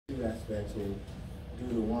two aspects. We'll do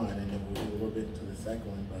the one, and then we'll do a little bit into the second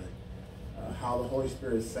one, but how the Holy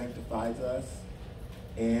Spirit sanctifies us,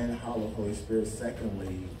 and how the Holy Spirit,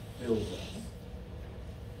 secondly, fills us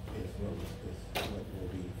is what we'll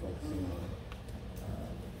be focusing on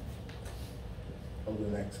over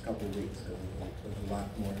the next couple of weeks, because there's a lot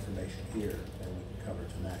more information here than we can cover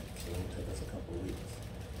tonight, so it'll take us a couple of weeks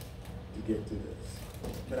to get through this.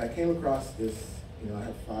 But I came across this, I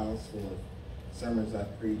have files full of sermons I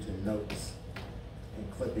preach and notes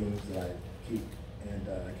and clippings that I keep, and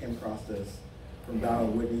I came across this from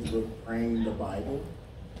Donald Whitney's book, Praying the Bible.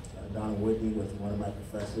 Donald Whitney was one of my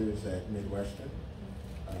professors at Midwestern.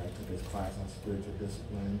 I took his class on spiritual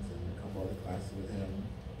disciplines and a couple other classes with him.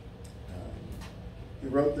 He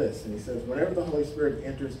wrote this, and he says, whenever the Holy Spirit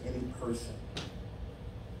enters any person,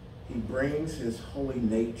 he brings his holy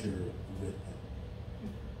nature with him.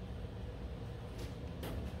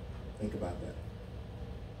 Think about that.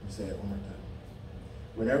 Let me say it one more time.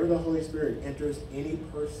 Whenever the Holy Spirit enters any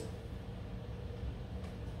person,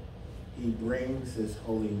 he brings his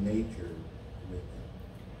holy nature with him.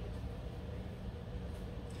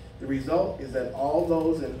 The result is that all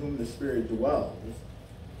those in whom the Spirit dwells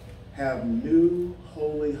have new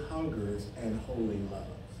holy hungers and holy loves.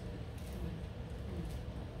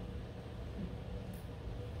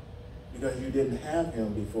 Because you didn't have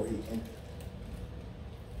him before he entered.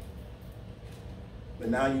 But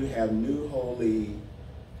now you have new holy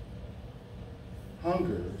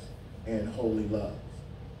hungers and holy loves.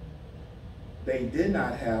 They did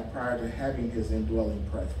not have prior to having his indwelling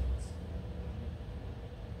presence.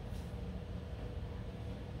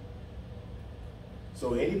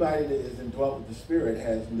 So anybody that is indwelt with the Spirit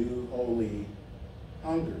has new holy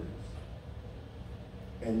hungers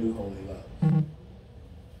and new holy loves.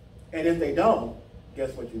 And if they don't,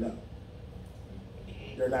 guess what you know?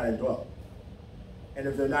 They're not indwelt. And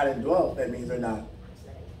if they're not indwelt, that means they're not,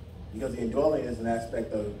 because the indwelling is an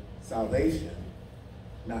aspect of salvation,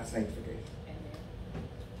 not sanctification.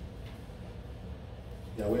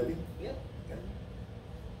 Y'all with me? Yep. Okay.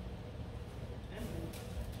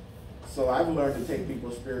 So I've learned to take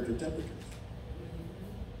people's spiritual temperatures.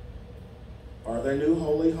 Are there new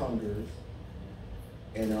holy hungers,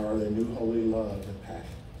 and are there new holy loves and passions?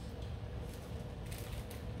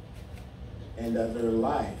 And does their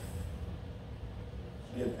life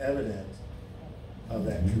give evidence of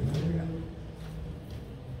that truth and reality?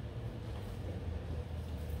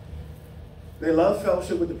 They love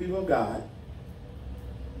fellowship with the people of God.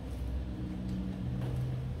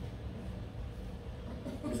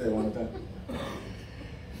 Let me say it one more time.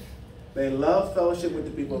 They love fellowship with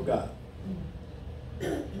the people of God.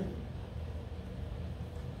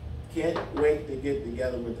 Can't wait to get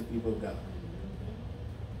together with the people of God.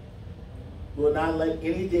 Will not let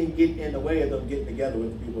anything get in the way of them getting together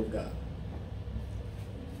with the people of God.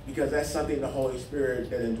 Because that's something the Holy Spirit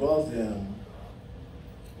that indwells them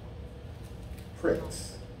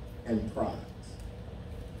pricks and prods.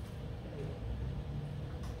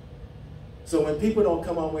 So when people don't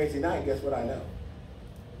come on Wednesday night, guess what I know?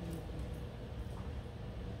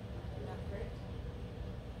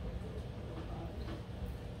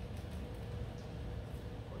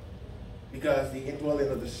 Because the indwelling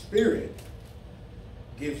of the Spirit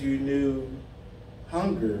gives you new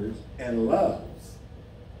hungers and loves.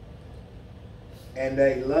 And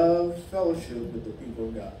they love fellowship with the people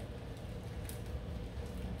of God.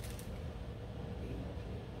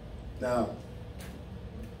 Now,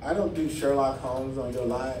 I don't do Sherlock Holmes on your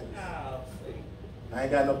lives. I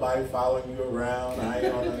ain't got nobody following you around. I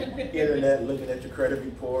ain't on the internet looking at your credit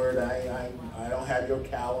report. I don't have your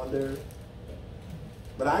calendar.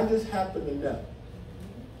 But I just happen to know,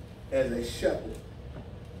 as a shepherd,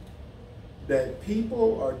 that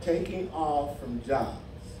people are taking off from jobs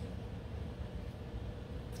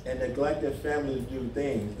and neglect their family to do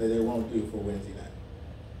things that they won't do for Wednesday night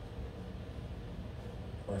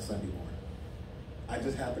or Sunday morning. I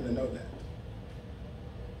just happen to know that.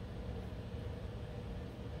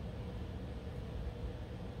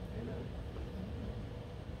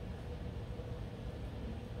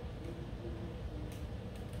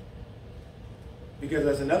 Because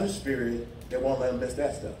there's another spirit that won't let them miss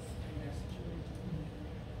that stuff.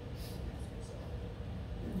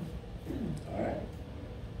 All right.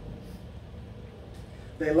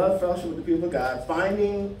 They love fellowship with the people of God,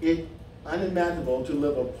 finding it unimaginable to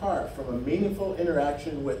live apart from a meaningful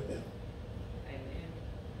interaction with them. Amen.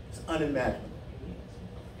 It's unimaginable.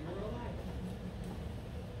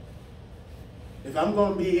 If I'm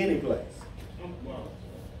going to be any place,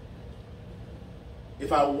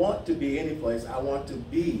 if I want to be any place, I want to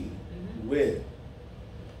be with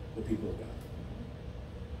the people of God.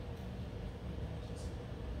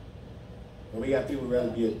 And we got people who rather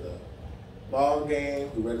be at the ball game,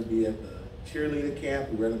 who rather be at the cheerleader camp,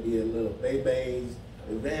 who rather be at little babies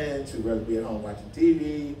events, who rather be at home watching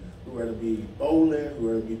TV, who rather be bowling, who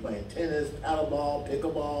rather be playing tennis, paddleball,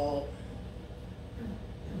 pickleball.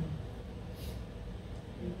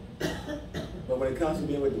 But when it comes to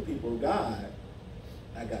being with the people of God,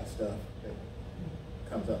 I got stuff that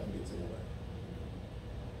comes up and gets in the way.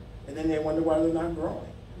 And then they wonder why they're not growing.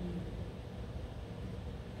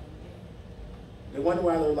 They wonder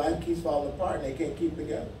why their life keeps falling apart and they can't keep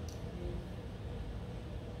together.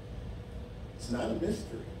 It's not a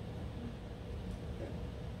mystery. Okay.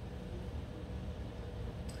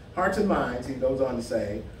 Hearts and minds, he goes on to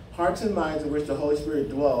say, hearts and minds in which the Holy Spirit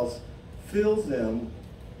dwells fills them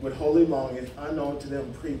with holy longings unknown to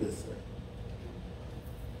them previously.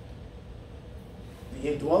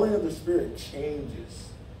 The indwelling of the Spirit changes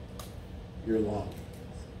your longings,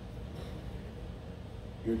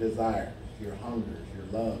 your desires, your hungers, your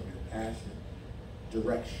love, your passion,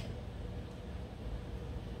 direction.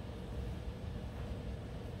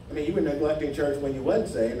 I mean, you were neglecting church when you wasn't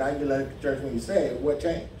saved. Now you neglect church when you saved. What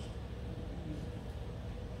changed?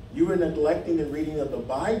 You were neglecting the reading of the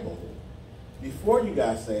Bible before you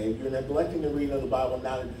got saved. You're neglecting the reading of the Bible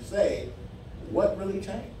now that you're saved. What really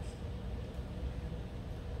changed?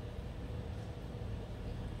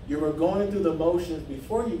 You were going through the motions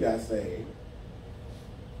before you got saved.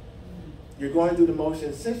 You're going through the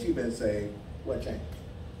motions since you've been saved. What changed?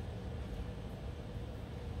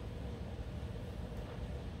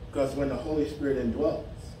 Because when the Holy Spirit indwells,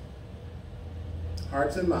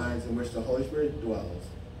 hearts and minds in which the Holy Spirit dwells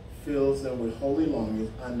fills them with holy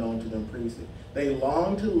longings unknown to them previously. They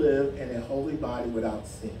long to live in a holy body without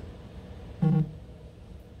sin.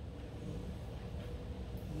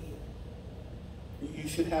 You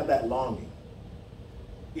should have that longing,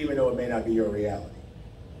 even though it may not be your reality.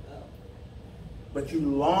 But you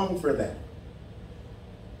long for that.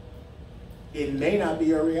 It may not be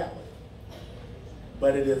your reality,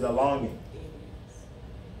 but it is a longing.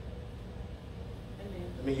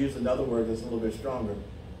 Let me use another word that's a little bit stronger.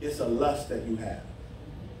 It's a lust that you have.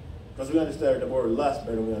 Because we understand the word lust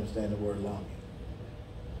better than we understand the word longing.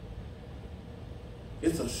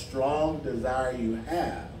 It's a strong desire you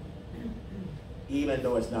have, even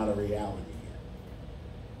though it's not a reality yet.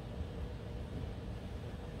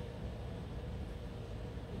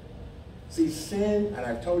 See, sin, and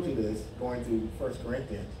I've told you this going through 1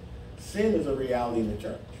 Corinthians, sin is a reality in the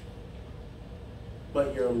church.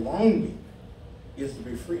 But your longing is to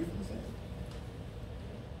be free from sin.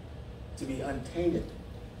 To be untainted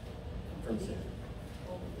from sin.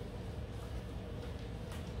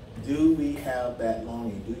 Do we have that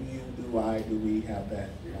longing? Do you, do I, do we have that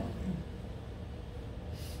longing?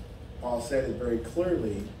 Paul said it very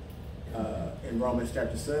clearly in Romans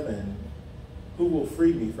chapter 7, who will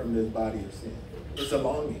free me from this body of sin? It's a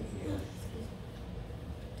longing here.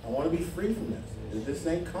 I want to be free from this. This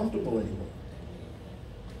ain't comfortable anymore.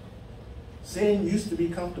 Sin used to be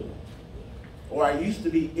comfortable. Or I used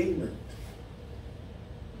to be ignorant.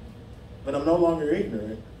 But I'm no longer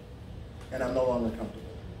ignorant, and I'm no longer comfortable.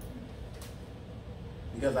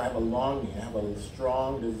 Because I have a longing, I have a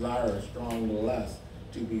strong desire, a strong lust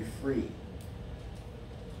to be free.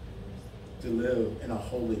 To live in a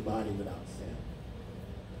holy body without sin.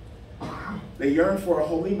 They yearn for a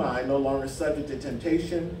holy mind, no longer subject to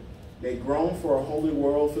temptation. They groan for a holy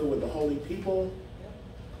world filled with the holy people.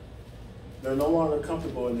 They're no longer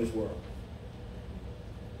comfortable in this world.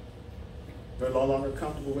 They're no longer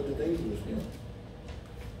comfortable with the things of this world.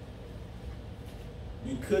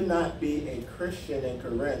 You could not be a Christian in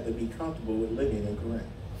Corinth and be comfortable with living in Corinth.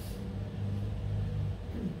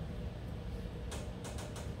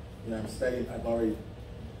 You know, I'm studying, I've already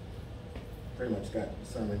pretty much got the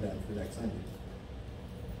sermon done for next Sunday.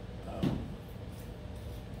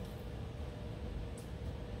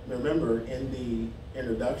 Remember, in the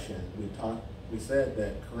introduction, we said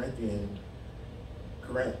that Corinth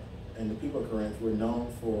and the people of Corinth were known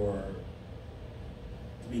to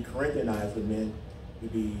be Corinthianized, but meant to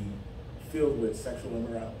be filled with sexual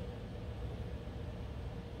immorality.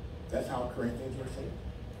 That's how Corinthians were seen.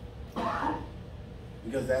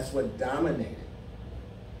 Because that's what dominated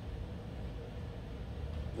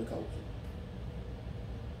the culture,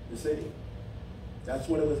 the city. That's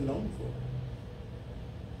what it was known for.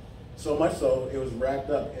 So much so, it was wrapped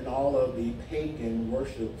up in all of the pagan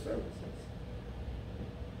worship services.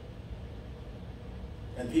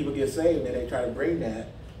 And people get saved and they try to bring that,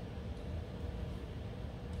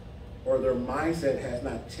 or their mindset has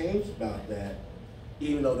not changed about that,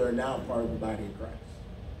 even though they're now part of the body of Christ.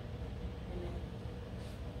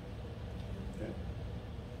 Okay.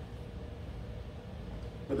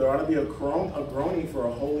 there ought to be a groaning for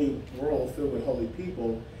a holy world filled with holy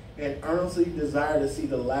people, and earnestly desire to see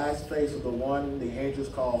the last face of the one the angels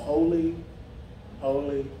call holy,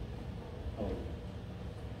 holy, holy.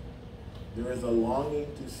 There is a longing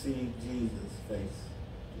to see Jesus face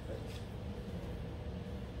to face.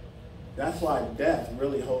 That's why death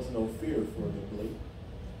really holds no fear for the believer.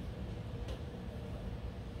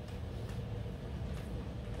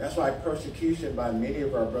 That's why persecution by many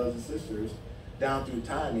of our brothers and sisters down through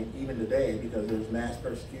time, and even today, because there's mass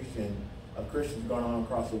persecution of Christians going on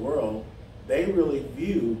across the world, they really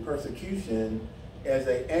view persecution as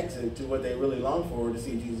an exit to what they really long for, to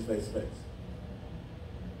see Jesus face to face.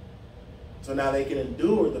 So now they can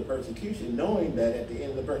endure the persecution, knowing that at the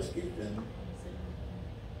end of the persecution,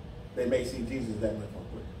 they may see Jesus that much more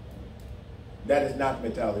quickly. That is not the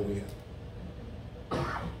mentality we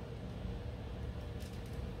have.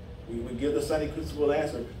 We give the Sunday school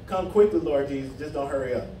answer, come quickly, Lord Jesus, just don't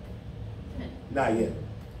hurry up. Not yet.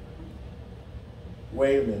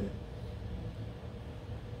 Wait a minute.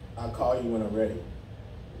 I'll call you when I'm ready.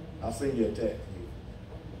 I'll send you a text.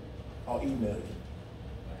 I'll email you.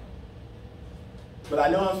 But I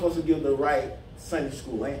know I'm supposed to give the right Sunday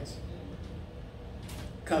school answer.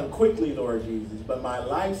 Come quickly, Lord Jesus. But my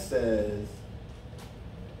life says,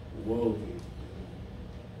 whoa, Jesus.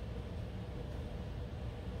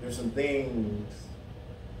 There's some things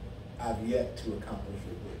I've yet to accomplish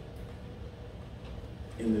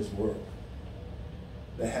in this world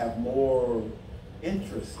that have more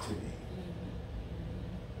interest to me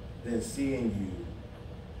than seeing you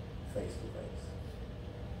face to face.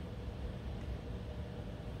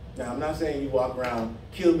 Now, I'm not saying you walk around,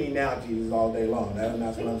 kill me now, Jesus, all day long.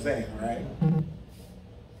 That's what I'm saying, all right?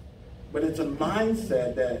 But it's a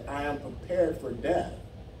mindset that I am prepared for death.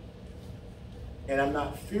 And I'm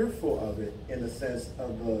not fearful of it in the sense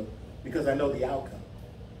of because I know the outcome.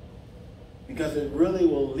 Because it really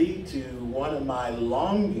will lead to one of my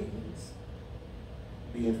longings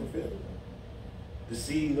being fulfilled. To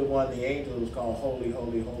see the one the angels call holy,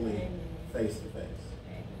 holy, holy, face to face.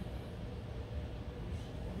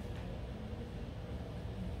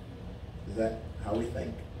 Is that how we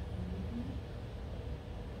think?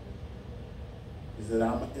 Is that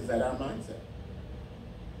our mindset?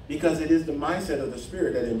 Because it is the mindset of the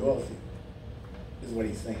Spirit that indwells you, is what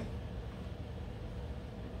he's saying.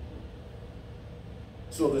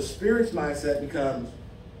 So the Spirit's mindset becomes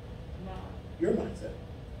your mindset.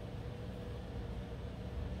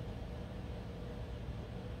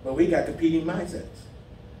 But we got competing mindsets.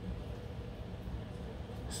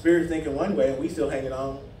 Spirit thinking one way, and we still hanging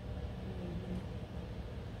on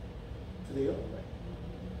to the other way.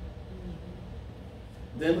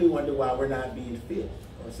 Then we wonder why we're not being filled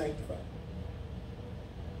or sanctified.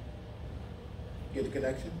 Get the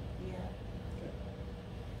connection? Yeah. Okay.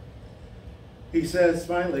 He says,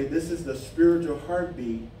 finally, this is the spiritual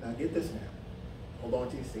heartbeat. Now get this now. Hold on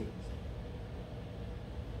to your seats.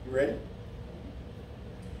 You ready?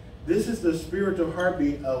 This is the spiritual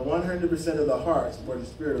heartbeat of 100% of the hearts where the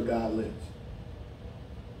Spirit of God lives.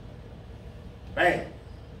 Bam!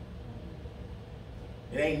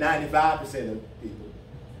 It ain't 95% of people.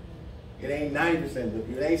 It ain't 90% of the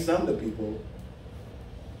people. It ain't some of the people.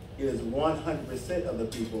 It is 100% of the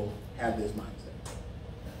people have this mindset.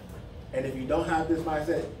 And if you don't have this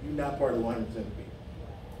mindset, you're not part of 100% of the people.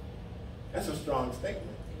 That's a strong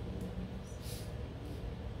statement.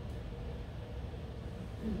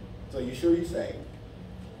 So you sure you're saved?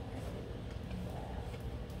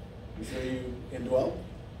 You sure you indwell?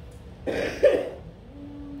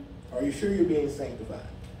 Are you sure you're being sanctified?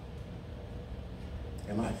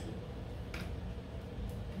 Am I sure?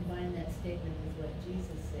 Combine that statement with what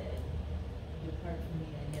Jesus said, depart from me,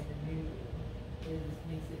 I never knew you. It just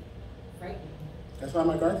makes it frightening. That's why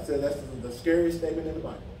MacArthur said that's the scariest statement in the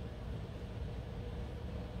Bible.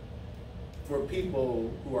 For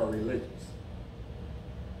people who are religious.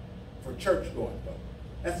 For church-going folk.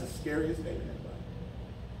 That's the scariest statement in the Bible.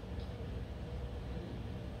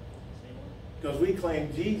 Because we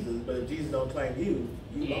claim Jesus, but if Jesus don't claim you,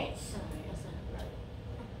 you lost.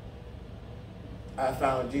 I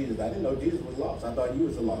found Jesus. I didn't know Jesus was lost. I thought you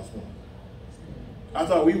was the lost one. I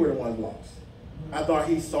thought we were the ones lost. I thought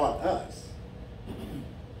he sought us.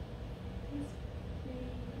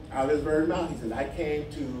 Out of his very mouth, he said, I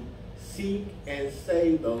came to seek and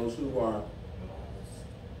save those who are.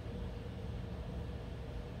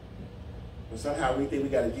 But somehow we think we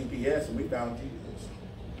got a GPS and we found Jesus.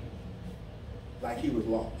 Like he was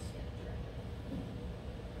lost.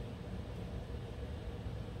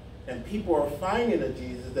 And people are finding a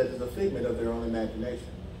Jesus that is a figment of their own imagination.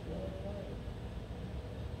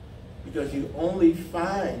 Because you only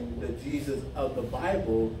find the Jesus of the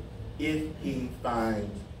Bible if he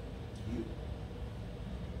finds you.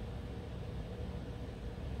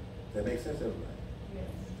 Does that make sense, everybody? Yes.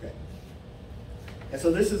 Okay. And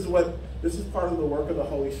so this is part of the work of the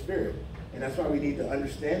Holy Spirit. And that's why we need to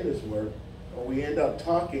understand this work, or we end up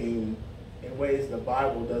talking in ways the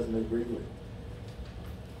Bible doesn't agree with.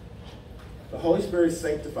 The Holy Spirit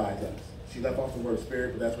sanctifies us. She left off the word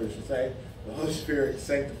spirit, but that's what it should say. The Holy Spirit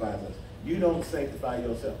sanctifies us. You don't sanctify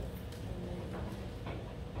yourself.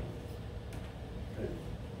 Okay.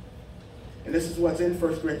 And this is what's in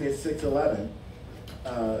 1 Corinthians 6:11.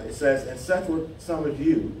 It says, and such were some of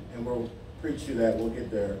you, and we'll preach you that, we'll get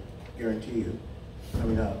there, guarantee you,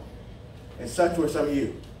 coming up. And such were some of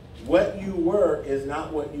you. What you were is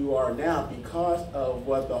not what you are now because of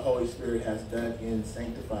what the Holy Spirit has done in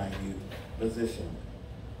sanctifying you positionally.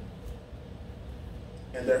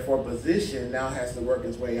 And therefore position now has to work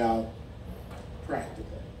its way out practically.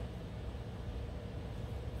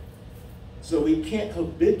 So we can't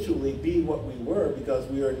habitually be what we were because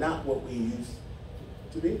we are not what we used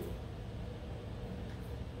to be.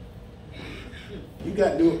 You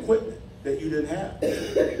got new equipment that you didn't have.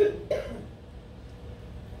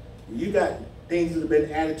 You got things that have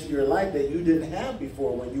been added to your life that you didn't have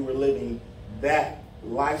before when you were living that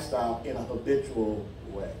lifestyle in a habitual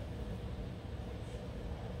way.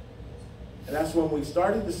 And that's when we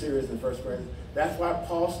started the series in 1 Corinthians. That's why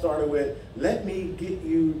Paul started with, let me get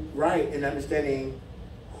you right in understanding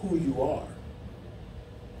who you are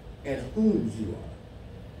and whose you are.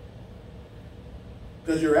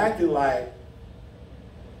 Because you're acting like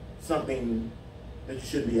something that you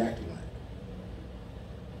shouldn't be acting like.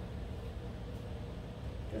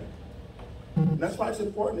 Okay. And that's why it's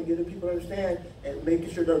important to get the people to understand and making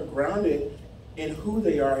sure they're grounded in who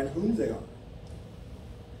they are and whom they are.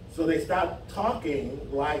 So they stop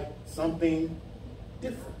talking like something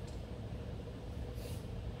different.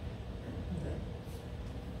 Okay.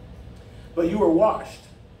 But you were washed.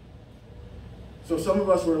 So some of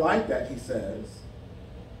us were like that, he says.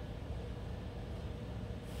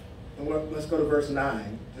 And let's go to verse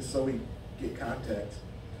 9, just so we get context.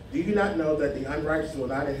 Do you not know that the unrighteous will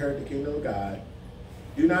not inherit the kingdom of God?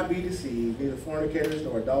 Do not be deceived, neither fornicators,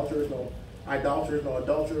 nor adulterers, nor idolaters, nor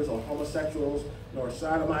adulterers, or homosexuals, nor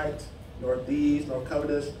sodomites, nor thieves, nor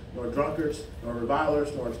covetous, nor drunkards, nor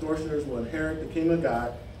revilers, nor extortioners will inherit the kingdom of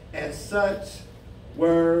God. And such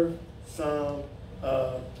were some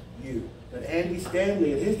of you. And Andy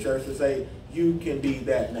Stanley at his church would say, you can be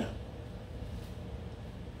that now.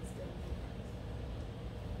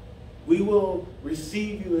 We will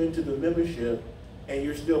receive you into the membership and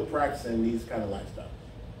you're still practicing these kind of lifestyles.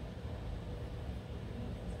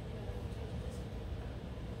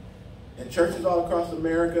 And churches all across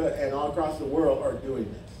America and all across the world are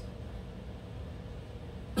doing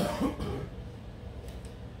this.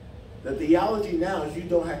 The theology now is you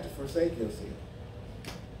don't have to forsake your sin.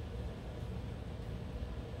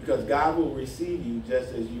 Because God will receive you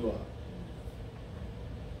just as you are.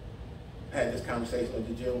 I had this conversation at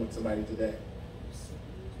the gym with somebody today.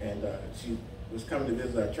 And she was coming to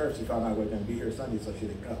visit our church. She found out we were going to be here Sunday, so she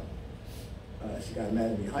didn't come. She got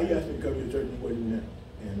mad at me. How you asked me to come to your church and you wasn't there?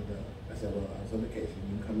 And I said, well, I was on vacation.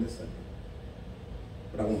 You can come this Sunday.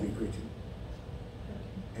 But I won't be preaching.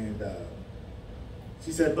 And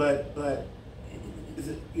she said, but is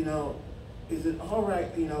it, is it all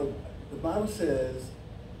right, the Bible says,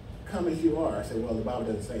 come as you are. I said, well, the Bible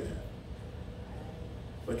doesn't say that.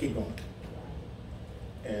 But keep going.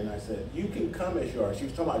 And I said, you can come as you are. She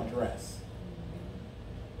was talking about dress.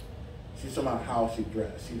 She was talking about how she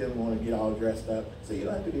dressed. She didn't want to get all dressed up. So you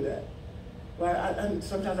don't have to do that. Well,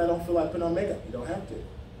 sometimes I don't feel like putting on makeup. You don't have to.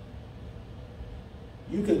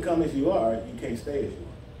 You can come as you are. You can't stay as you are.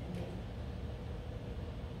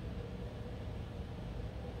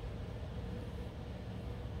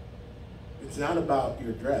 It's not about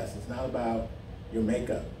your dress. It's not about your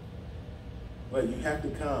makeup. But you have to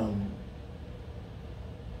come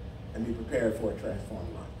and be prepared for a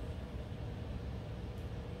transformed life.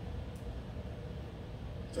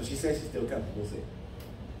 So she says she's still coming. We'll see.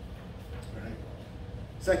 All right.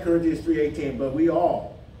 2 Corinthians 3:18, but we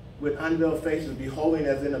all, with unveiled faces, beholding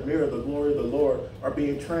as in a mirror the glory of the Lord, are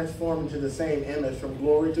being transformed into the same image from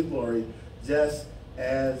glory to glory, just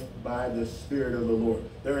as by the Spirit of the Lord.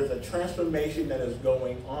 There is a transformation that is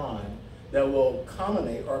going on that will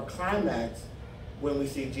culminate or climax when we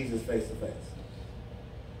see Jesus face to face.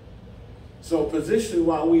 So positionally,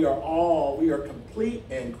 while we are complete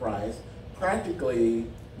in Christ, practically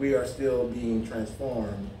we are still being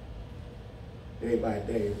transformed day by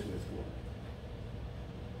day to his glory.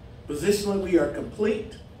 Positionally, we are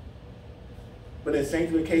complete, But in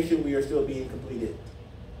sanctification, we are still being completed.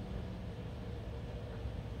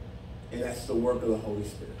 And that's the work of the Holy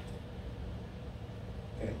Spirit.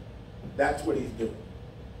 Okay? That's what he's doing.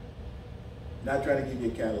 Not trying to give you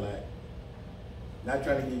a Cadillac. Not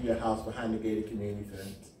trying to give you a house behind the gated community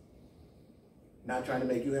fence. Not trying to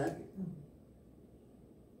make you happy.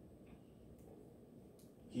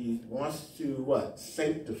 He wants to what?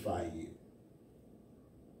 Sanctify you.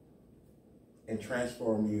 And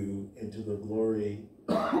transform you into the glory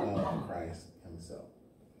of Christ himself.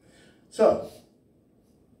 So,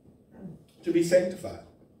 to be sanctified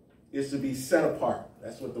is to be set apart.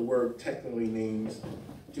 That's what the word technically means.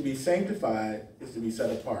 To be sanctified is to be set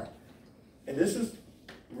apart. And this is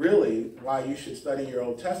really why you should study your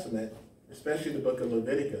Old Testament, especially the book of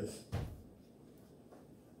Leviticus,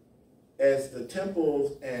 as the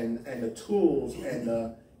temples and the tools and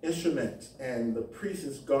the instruments and the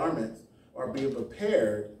priest's garments are being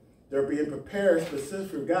prepared. They're being prepared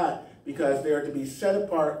specifically for God because they are to be set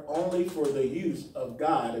apart only for the use of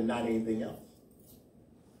God and not anything else.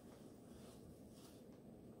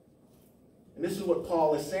 And this is what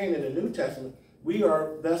Paul is saying in the New Testament. We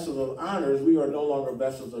are vessels of honors. We are no longer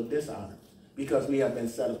vessels of dishonor because we have been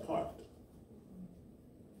set apart.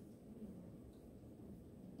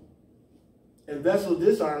 And vessel of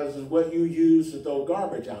dishonors is what you use to throw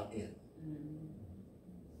garbage out in.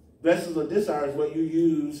 Vessels of dishonor is what you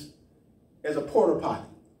use as a porta potty.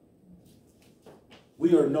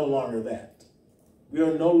 We are no longer that. We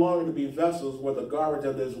are no longer to be vessels where the garbage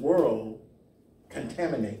of this world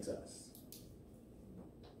contaminates us.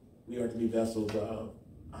 We are to be vessels of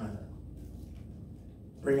honor.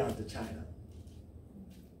 Bring out the china.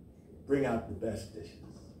 Bring out the best dishes.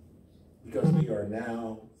 Because we are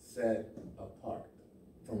now set apart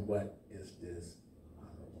from what is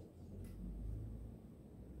dishonorable.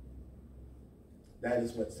 That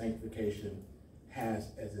is what sanctification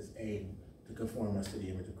has as its aim, to conform us to the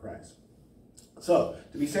image of Christ. So,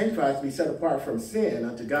 to be sanctified is to be set apart from sin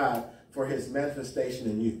unto God for his manifestation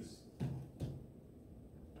and use.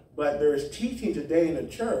 But there is teaching today in the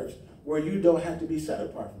church where you don't have to be set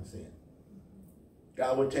apart from sin.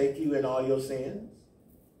 God will take you in all your sins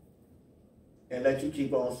and let you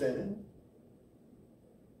keep on sinning.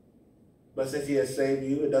 But since he has saved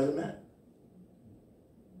you, it doesn't matter.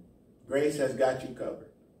 Grace has got you covered.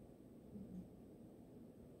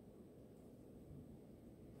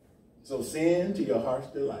 So sin to your heart's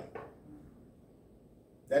delight.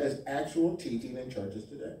 That is actual teaching in churches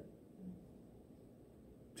today.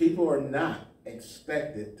 People are not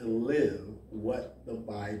expected to live what the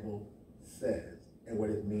Bible says and what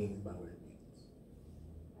it means by what it means.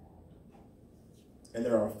 And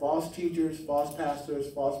there are false teachers, false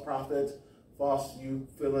pastors, false prophets, false, you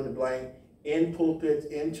fill in the blank, in pulpits,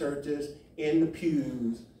 in churches, in the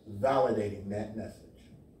pews, validating that message.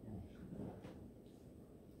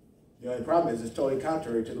 The only problem is it's totally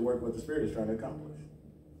contrary to the work what the Spirit is trying to accomplish.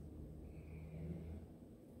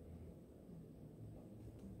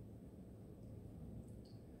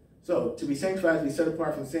 So, to be sanctified is to be set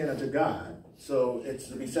apart from sin unto God. So, it's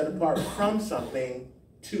to be set apart from something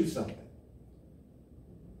to something.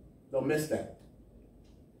 Don't miss that.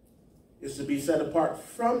 It's to be set apart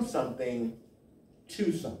from something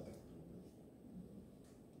to something.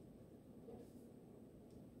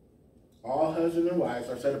 All husbands and wives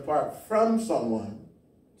are set apart from someone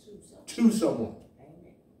to someone.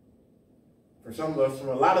 For some of us, from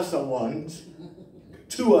a lot of someones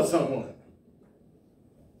to a someone.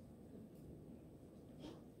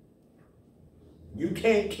 You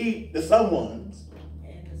can't keep the someones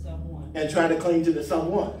and try to cling to the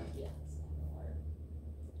someone.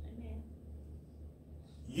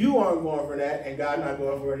 You aren't going for that, and God's not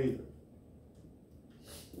going for it either.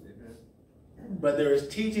 But there is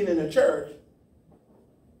teaching in the church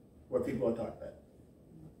where people are taught that.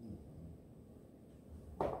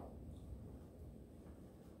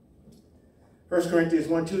 1 Corinthians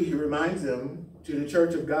 1:2, he reminds them to the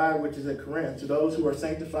church of God which is at Corinth, to those who are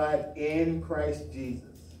sanctified in Christ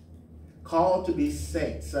Jesus, called to be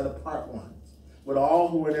saints, set apart ones, with all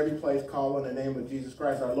who in every place call on the name of Jesus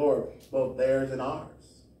Christ our Lord, both theirs and ours.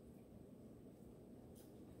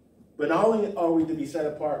 But not only are we to be set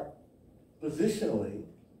apart positionally,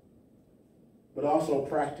 but also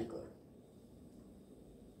practically.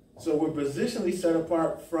 So we're positionally set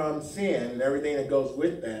apart from sin and everything that goes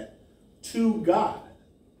with that to God.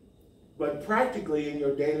 But practically in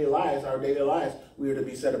your daily lives, our daily lives, we are to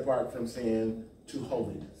be set apart from sin to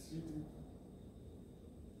holiness.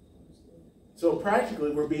 So practically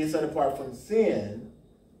we're being set apart from sin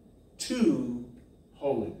to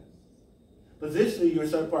holiness. Positionally you're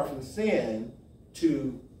set apart from sin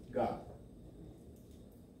to God.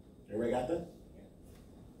 Everybody got that?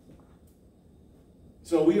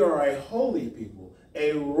 So we are a holy people,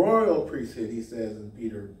 a royal priesthood, he says in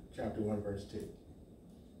Peter chapter 1, verse 2.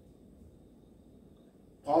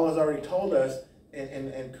 Paul has already told us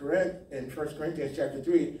in 1 Corinthians chapter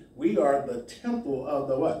 3, we are the temple of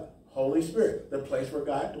the what? Holy Spirit, the place where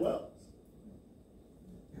God dwells.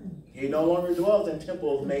 He no longer dwells in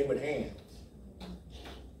temples made with hands,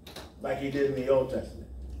 like he did in the Old Testament.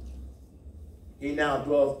 He now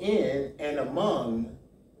dwells in and among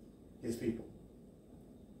his people.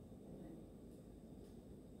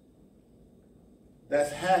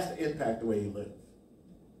 That has to impact the way you live.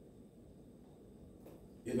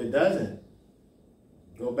 If it doesn't,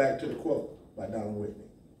 go back to the quote by Donald Whitney.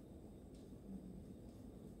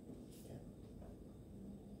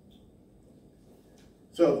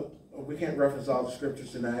 So, we can't reference all the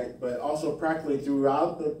scriptures tonight, but also practically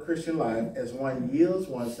throughout the Christian life, as one yields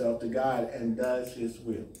oneself to God and does his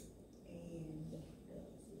will.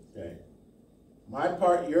 Okay. My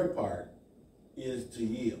part, your part, is to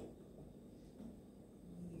yield.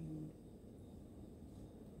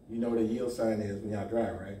 You know what a yield sign is when y'all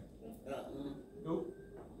drive, right? Nope.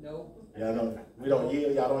 Nope. Y'all don't, we don't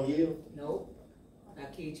yield, y'all don't yield? Nope. I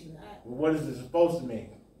kid you not. Well, what is it supposed to mean?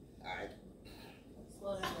 Alright.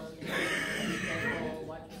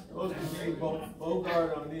 Supposed to be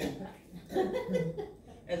Bogart on in.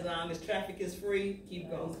 As long as traffic is free, keep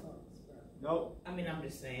going. Nope. I mean, I'm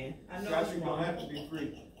just saying. I know it's Traffic wrong. don't have to be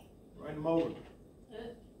free. Run them over.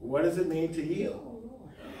 What does it mean to yield?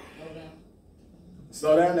 Hold on.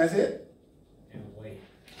 Slow down, that's it. And wait.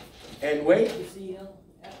 And wait.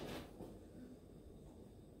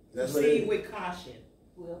 That's what it Proceed is. with caution.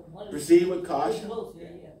 Proceed with caution.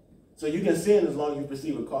 So you can sin as long as you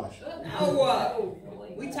proceed with caution. No,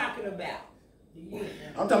 we talking about.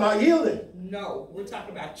 I'm talking about yielding. No, we're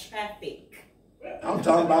talking about traffic. I'm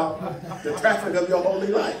talking about the traffic of your holy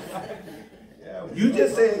life. Yeah, You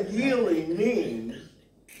just said yielding means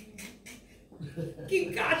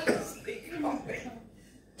Keep cautiously going.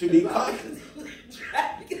 to be cautious.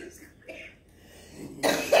 Traffic is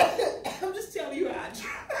I'm just telling you how I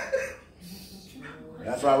drive.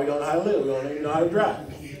 That's why we don't know how to live. We don't even know how to drive.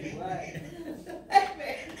 Right.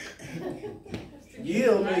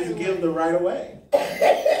 Yield means to give the right of way.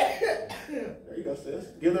 There you go, sis.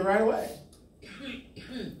 Give the right of way.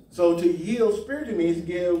 So to yield spiritually means to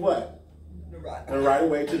give what? The right. The right of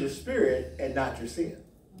way to the spirit and not your sin.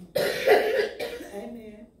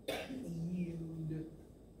 Amen. Yield.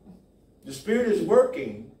 The spirit is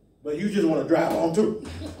working, but you just want to drive on through.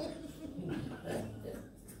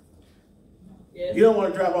 Yes. You don't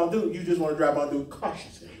want to drive on through. You just want to drive on through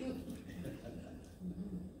cautiously.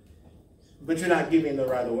 But you're not giving the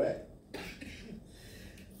right of way.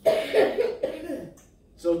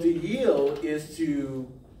 So to yield is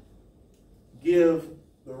to give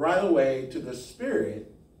the right of way to the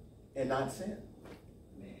spirit and not sin.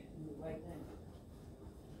 Do the right thing.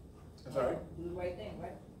 I'm sorry? Do the right thing,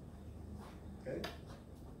 right? Okay.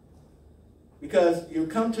 Because you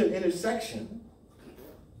come to an intersection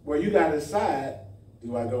where you got to decide,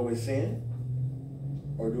 do I go with sin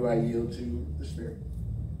or do I yield to the spirit?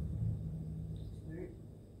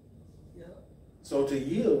 So to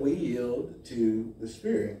yield, we yield to the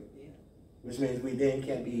spirit, which means we then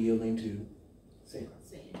can't be yielding to sin.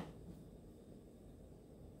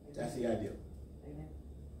 That's the ideal.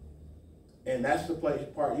 And that's the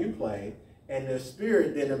part you play, and the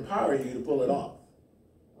spirit then empowers you to pull it off.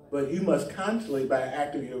 But you must constantly, by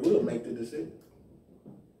act of your will, make the decision.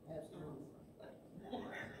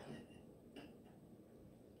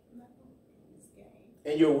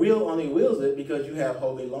 And your will only wills it because you have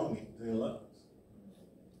holy longings and loves.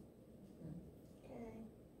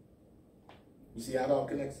 You see how it all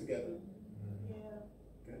connects together? Yeah.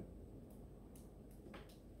 Okay.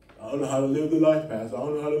 I don't know how to live the life, Pastor. I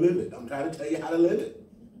don't know how to live it. I'm trying to tell you how to live it.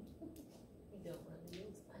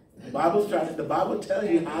 The Bible tells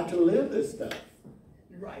you how to live this stuff.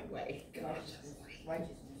 The right way.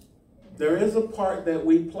 Righteousness. There is a part that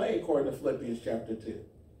we play according to Philippians chapter 2.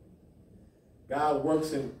 God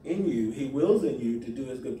works in you. He wills in you to do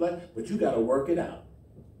his good pleasure, but you got to work it out.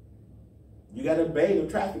 You got to obey the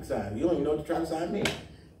traffic sign. You don't even know what the traffic sign means.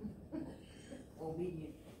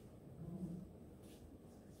 Obedient.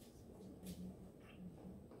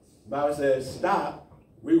 The Bible says, stop,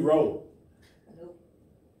 we roll. Nope.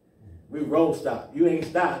 We roll stop. You ain't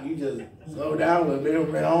stop. You just slow down a little bit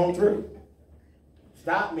and run on through.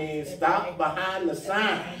 Stop means stop behind the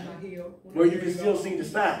sign where you can still see the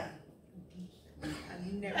sign. I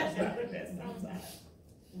never started that stop sign.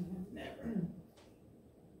 Never.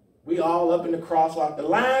 We all up in the crosswalk. The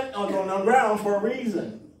line on the ground for a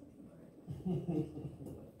reason.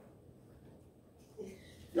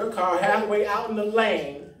 Your car halfway out in the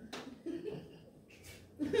lane,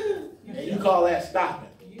 and you call that stopping.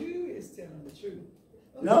 You is telling the truth.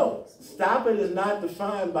 No, stopping is not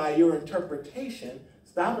defined by your interpretation.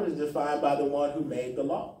 Stopping is defined by the one who made the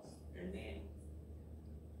laws. Amen.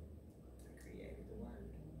 I created the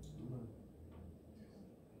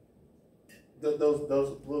word.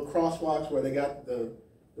 Those little crosswalks where they got the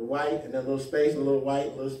white and then a little space, and a little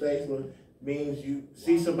white, little space, means you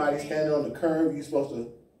see somebody standing on the curb, you're supposed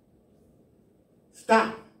to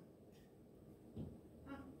stop.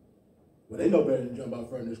 Well, they know better than jump out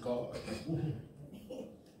front of this car.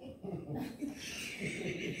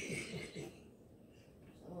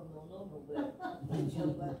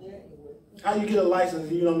 How you get a license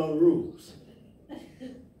if you don't know the rules? I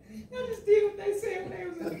just did what they said when they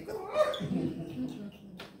was in the car.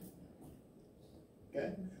 Okay?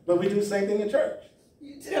 But we do the same thing in church.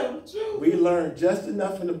 You tell the truth. We learn just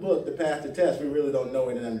enough in the book to pass the test. We really don't know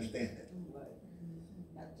it and understand it.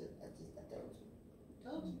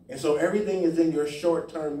 And so everything is in your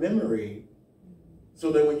short-term memory,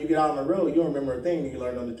 so that when you get out on the road, you remember a thing that you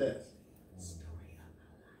learned on the test.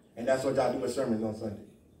 And that's what y'all do with sermons on Sunday.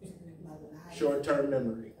 Short-term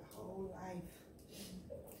memory.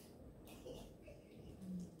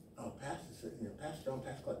 Oh, Pastor don't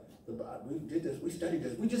pass class. We did this. We studied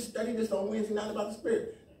this. We just studied this on Wednesday night about the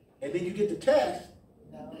Spirit. And then you get the test.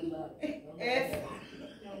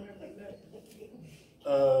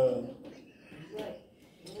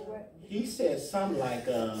 He said something like,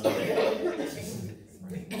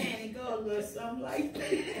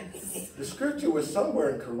 the scripture was somewhere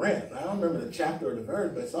in Corinth. I don't remember the chapter or the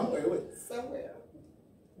verse, but somewhere it was. Somewhere.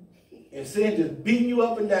 And sin just beating you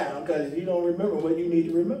up and down because you don't remember what you need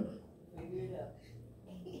to remember.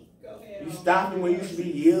 You stopping when you should be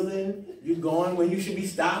yielding. You going when you should be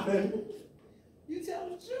stopping. You tell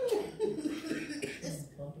the truth.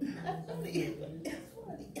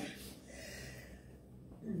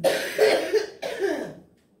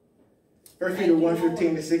 1 Peter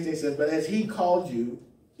 1:15-16 says, but as he called you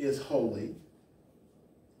is holy,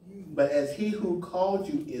 but as he who called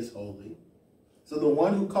you is holy. So the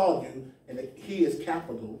one who called you, and he is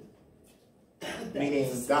capital, meaning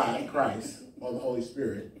God, Christ, or the Holy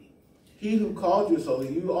Spirit. He who called you is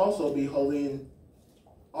holy, you also be holy in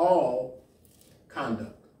all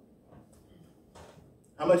conduct.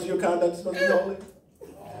 How much of your conduct is supposed to be holy?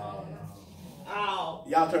 Oh.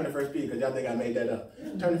 Y'all turn to 1 Peter because y'all think I made that up.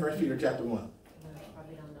 Turn to 1 Peter chapter 1.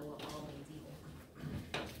 Probably don't know what all means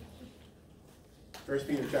either. 1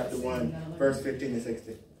 Peter chapter 1, verse 15 and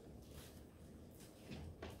 16.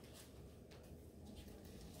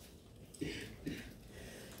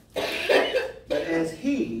 But as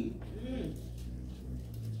he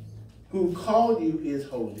who called you is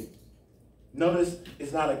holy. Notice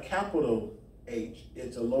it's not a capital H,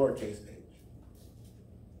 it's a lowercase h.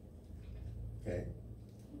 Okay.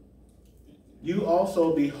 You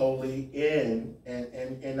also be holy in,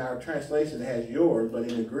 and in our translation it has yours, but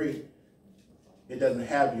in the Greek it doesn't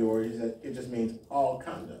have yours, it just means all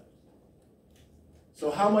conduct.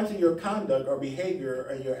 So how much of your conduct or behavior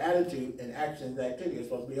or your attitude and actions and activity is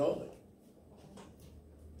supposed to be holy?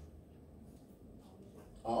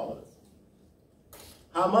 All of it.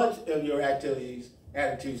 How much of your activities,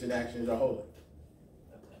 attitudes, and actions are holy?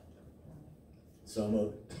 Some of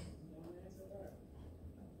it.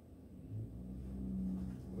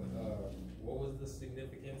 What was the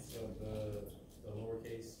significance of the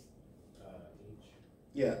lowercase h?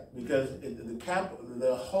 Yeah, because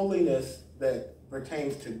the holiness that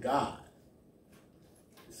pertains to God.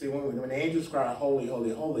 See, when the angels cry, holy,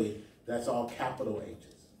 holy, holy, that's all capital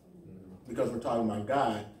H's. Because we're talking about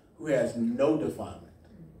God who has no defilement.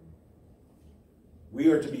 We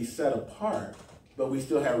are to be set apart, but we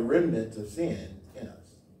still have remnants of sin in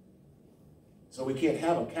us. So we can't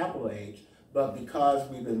have a capital H, but because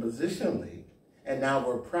we've been positionally, and now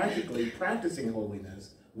we're practically practicing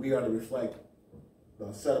holiness, we are to reflect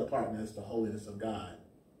the set apartness, the holiness of God,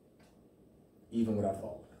 even with our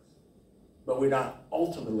faultiness. But we're not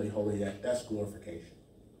ultimately holy yet. That's glorification.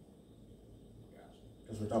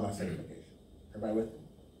 Because we're talking about sanctification. Everybody with me?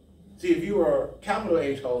 See, if you were capital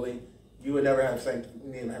H holy, you would never have to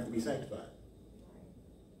be sanctified.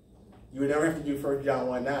 You would never have to do 1 John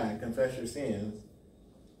 1:9, confess your sins,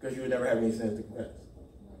 because you would never have any sins to confess.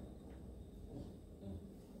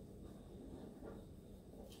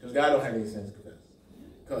 Because God don't have any sins to confess.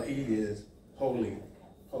 Because he is holy,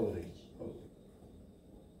 holy, holy.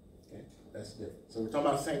 Okay, that's different. So we're talking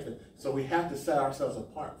about sanctification. So we have to set ourselves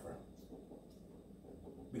apart from him.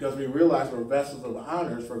 Because we realize we're vessels of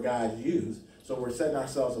honors for God's use. So we're setting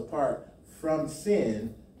ourselves apart from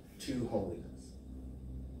sin to holiness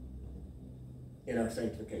in our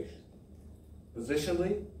sanctification.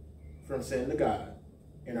 Positionally, from sin to God.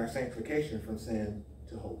 In our sanctification, from sin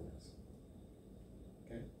to holiness.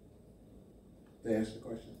 Okay? Did I answer the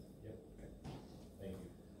question? Yep. Okay. Thank you.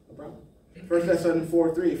 No problem. 1 Thessalonians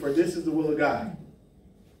 4:3, for this is the will of God.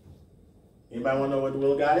 Anybody want to know what the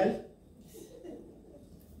will of God is? This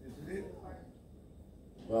is it.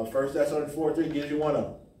 Well, 1 Thessalonians 4:3 gives you one of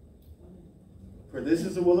them. For this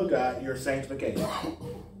is the will of God, your sanctification.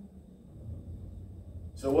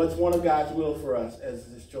 So what's one of God's will for us as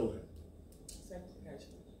his children? Sanctification.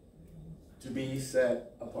 To be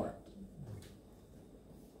set apart.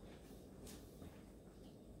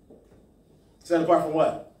 Set apart from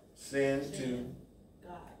what? Sin to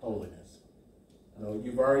God. holiness. No,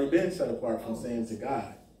 you've already been set apart from sin to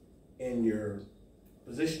God in your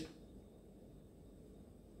position.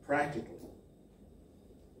 Practically.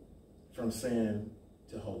 From sin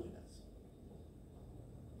to holiness.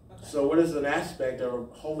 Okay. So what is an aspect of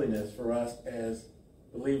holiness for us as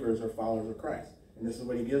believers or followers of Christ? And this is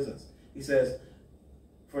what he gives us. He says,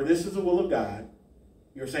 for this is the will of God,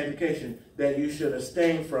 your sanctification, that you should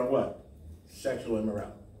abstain from what? Sexual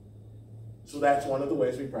immorality. So that's one of the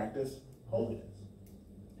ways we practice holiness.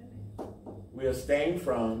 We abstain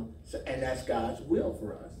from, and that's God's will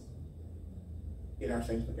for us in our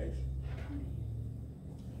sanctification.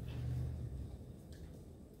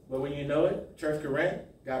 But when you know it, Church Corinth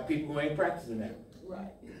got people who ain't practicing that.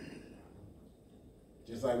 Right.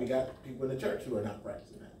 Just like we got people in the church who are not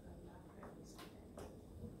practicing that.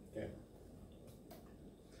 Okay.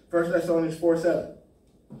 1 Thessalonians 4:7.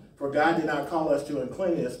 For God did not call us to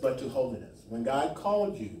uncleanness, but to holiness. When God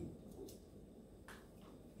called you,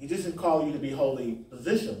 he didn't call you to be holy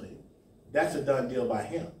positionally. That's a done deal by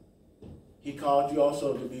him. He called you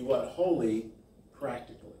also to be what? Holy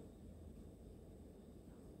practically.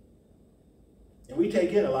 And we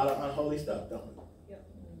take in a lot of unholy stuff, don't we? Yep.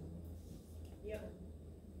 Yep.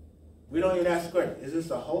 We don't even ask the question, is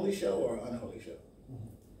this a holy show or an unholy show?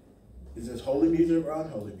 Is this holy music or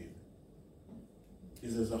unholy music?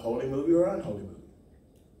 Is this a holy movie or an unholy movie?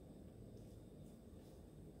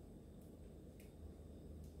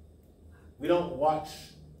 We don't watch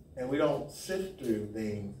and we don't sift through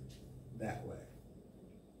things that way.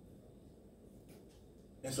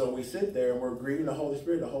 And so we sit there and we're grieving the Holy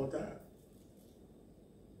Spirit the whole time.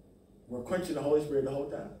 We're quenching the Holy Spirit the whole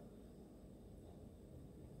time.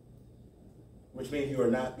 Which means you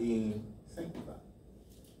are not being sanctified.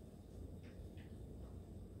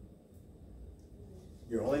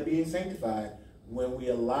 You're only being sanctified when we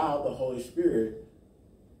allow the Holy Spirit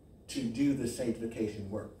to do the sanctification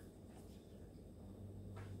work.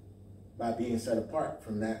 By being set apart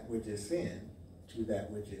from that which is sin to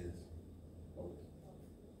that which is holy.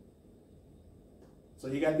 So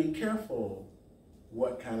you got to be careful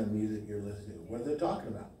what kind of music you're listening to. What is it talking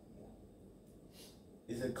about?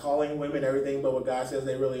 Is it calling women everything but what God says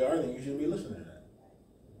they really are? Then you shouldn't be listening to that.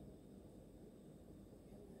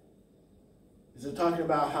 Is it talking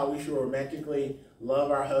about how we should romantically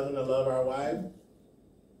love our husband and love our wife?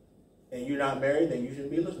 And you're not married, then you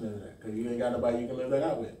shouldn't be listening to that because you ain't got nobody you can live that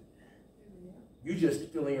out with. You just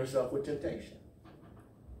filling yourself with temptation.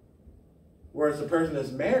 Whereas the person that's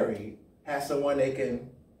married has someone they can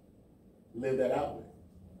live that out with.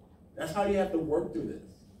 That's how you have to work through this.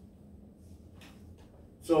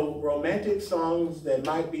 So romantic songs that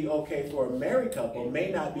might be okay for a married couple may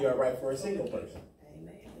not be all right for a single person.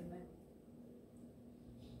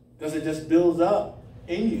 Because it just builds up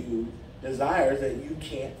in you desires that you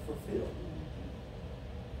can't fulfill.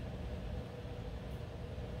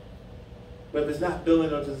 But if it's not building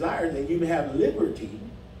those desires, then you have liberty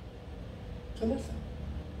to listen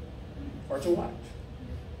or to watch.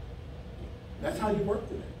 That's how you work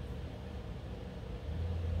through it.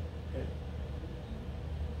 Okay.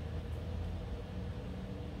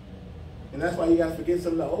 And that's why you got to forget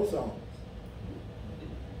some of the old songs.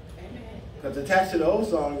 Because attached to the old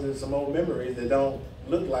songs is some old memories that don't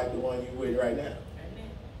look like the one you're with right now.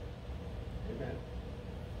 Amen.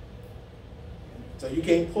 So you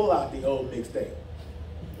can't pull out the old mixtape.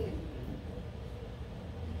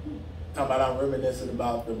 Talking about I'm reminiscing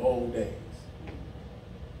about the old days.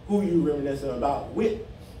 Who you reminiscing about with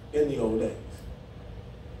in the old days.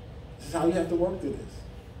 This is how you have to work through this.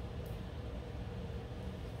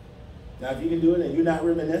 Now if you can do it and you're not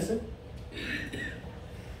reminiscing,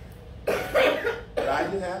 but I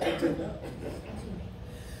just happen to know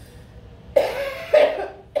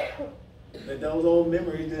that those old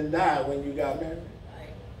memories didn't die when you got married.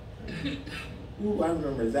 Ooh, I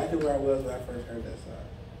remember exactly where I was when I first heard that song.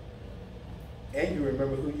 And you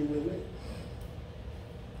remember who you were with.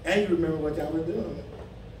 And you remember what y'all were doing.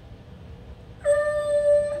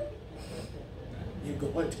 You're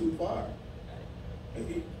going too far.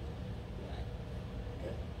 Okay.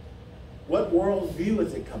 What worldview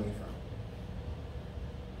is it coming from?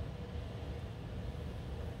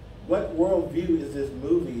 What worldview is this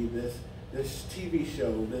movie, this TV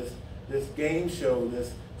show, this game show,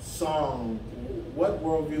 this song? What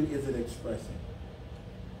worldview is it expressing?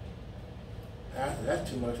 That's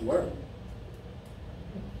too much work.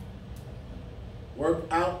 Work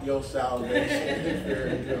out your salvation in fear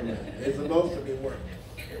and trembling. It's supposed to be work.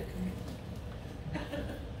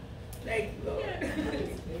 Thank you, Lord.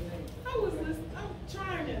 I was listening, I'm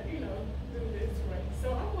trying to, do this right.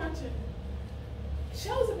 So I'm watching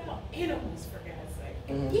shows about animals, for God's sake.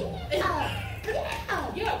 Mhm.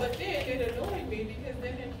 Yeah, but then it annoyed me because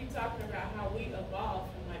then they keep talking about how we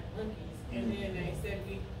evolved from like monkeys. And then they said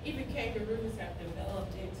even kangaroos have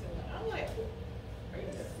developed into it. I'm like, are you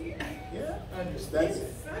serious? Yeah.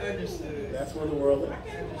 Understood. That's where the world is. I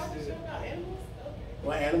can't watch a show about animals? Okay.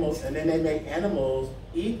 Well, animals, and then they make animals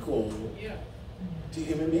equal Yeah. to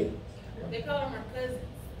human beings. They call them our cousins.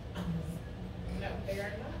 No, they are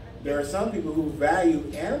not. There are some people who value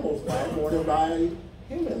animals' life more than value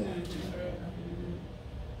human life.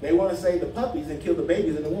 They want to save the puppies and kill the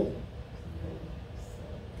babies in the womb.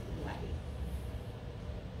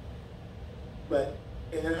 But,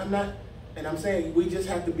 and I'm saying we just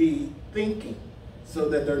have to be thinking so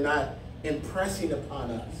that they're not impressing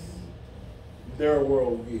upon us their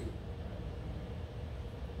worldview.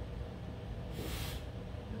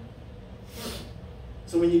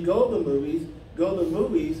 So when you go to the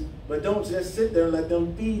movies, but don't just sit there and let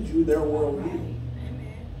them feed you their worldview.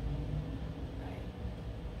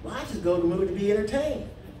 Well, I just go to the movie to be entertained.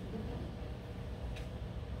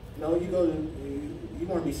 No, you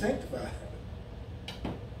want to be sanctified.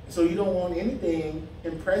 So you don't want anything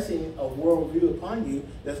impressing a worldview upon you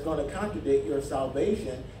that's going to contradict your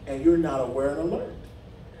salvation and you're not aware and alert.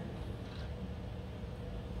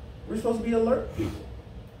 We're supposed to be alert people.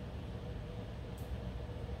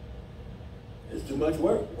 It's too much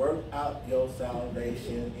work. Work out your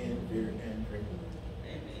salvation in fear and trembling.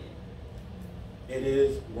 It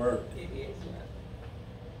is work.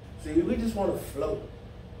 See, we just want to float.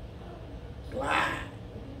 Glide.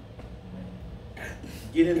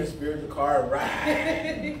 Get in the spiritual car and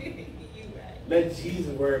ride. Let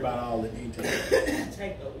Jesus worry about all the details.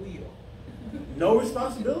 Take the wheel. No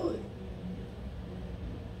responsibility.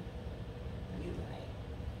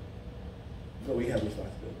 But we have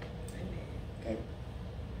responsibility. Okay.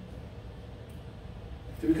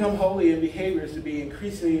 To become holy in behavior is to be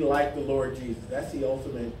increasingly like the Lord Jesus. That's the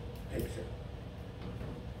ultimate picture.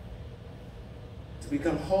 To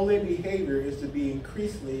become holy in behavior is to be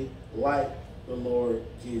increasingly like the Lord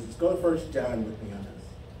Jesus. Go to 1 John with me on this.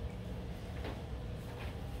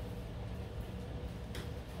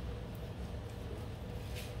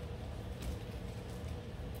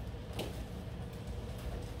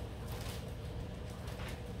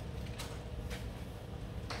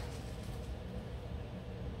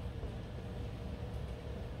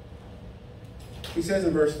 He says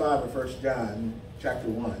in verse 5 of 1 John chapter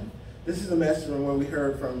 1, this is a message from when we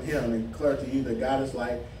heard from him and declare to you that God is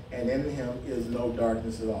light and in him is no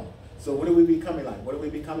darkness at all. So what are we becoming like? What are we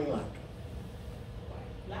becoming like?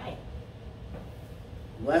 Light.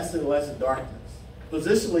 Less and less darkness.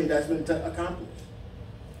 Positionally, that's been accomplished.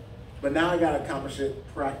 But now I got to accomplish it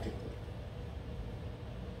practically.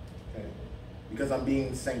 Okay? Because I'm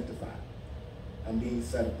being sanctified. I'm being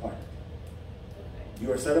set apart.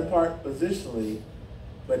 You are set apart positionally,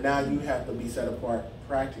 but now you have to be set apart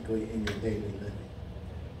practically in your daily living.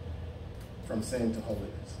 From sin to holiness.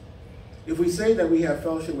 If we say that we have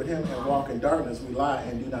fellowship with him and walk in darkness, we lie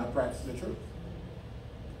and do not practice the truth.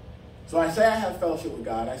 So I say I have fellowship with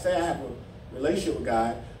God. I say I have a relationship with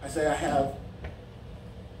God. I say I have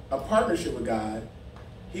a partnership with God.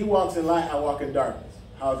 He walks in light, I walk in darkness.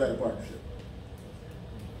 How is that a partnership?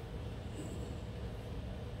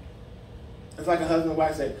 It's like a husband and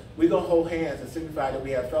wife say, we're going to hold hands and signify that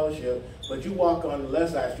we have fellowship, but you walk on the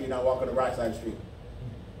left side of the street and I walk on the right side of the street.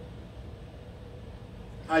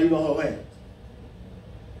 How you going to hold hands?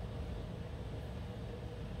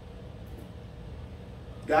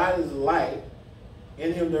 God is light.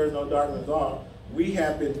 In him there is no darkness at all. We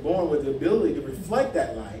have been born with the ability to reflect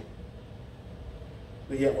that light,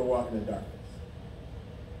 but yet we're walking in darkness.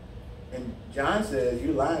 And John says,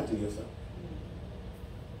 you're lying to yourself.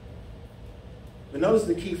 But notice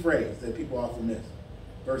the key phrase that people often miss.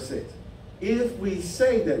 Verse 6. If we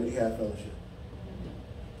say that we have fellowship.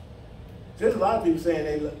 There's a lot of people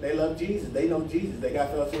saying they love Jesus. They know Jesus. They got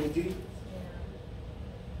fellowship with Jesus.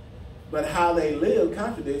 but how they live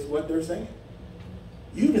contradicts what they're saying.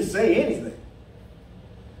 You can say anything.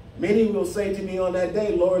 Many will say to me on that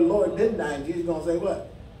day, Lord, Lord, didn't I? And Jesus is going to say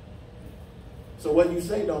what? So what you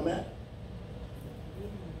say don't matter.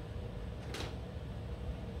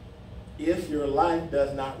 If your life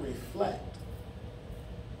does not reflect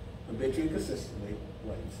habitually and consistently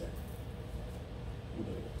what you say. You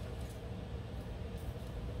believe.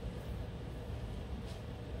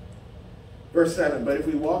 Verse 7, but if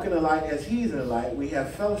we walk in the light as he is in the light, we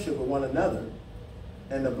have fellowship with one another,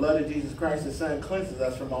 and the blood of Jesus Christ, his son, cleanses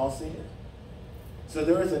us from all sin. So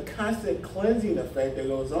there is a constant cleansing effect that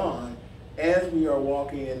goes on as we are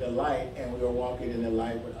walking in the light, and we are walking in the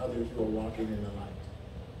light with others who are walking in the light.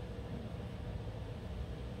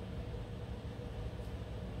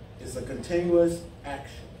 It's a continuous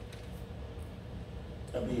action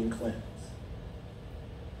of being cleansed.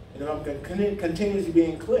 And if I'm continuously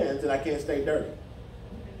being cleansed, then I can't stay dirty.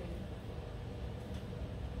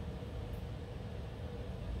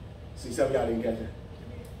 See, some of y'all didn't get that.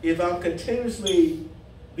 If I'm continuously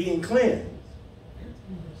being cleansed,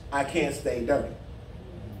 I can't stay dirty.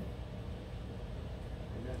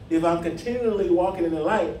 If I'm continually walking in the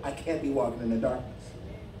light, I can't be walking in the darkness.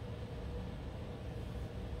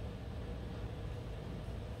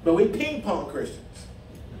 But we ping pong Christians.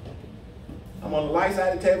 I'm on the light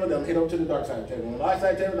side of the table, then I'm hit over to the dark side of the table. On the light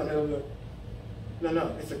side of the table, then I'm hit over to...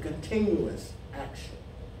 No, it's a continuous action.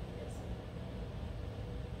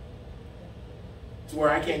 It's where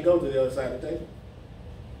I can't go to the other side of the table.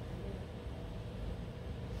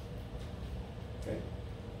 Okay?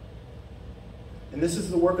 And this is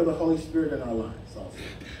the work of the Holy Spirit in our lives also.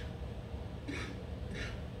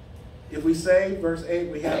 If we say, verse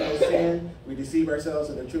 8, we have no sin, we deceive ourselves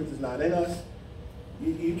and the truth is not in us,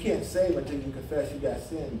 you can't save until you confess you got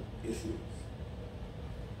sin issues.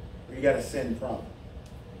 Or you got a sin problem.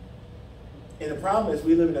 And the problem is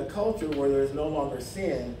we live in a culture where there is no longer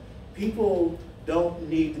sin. People don't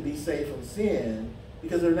need to be saved from sin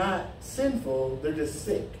because they're not sinful, they're just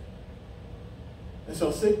sick. And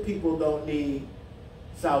so sick people don't need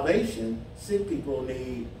salvation. Sick people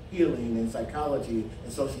need healing and psychology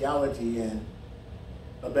and sociology and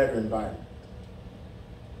a better environment.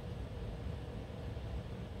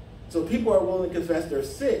 So people are willing to confess they're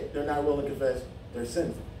sick, they're not willing to confess they're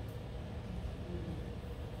sinful.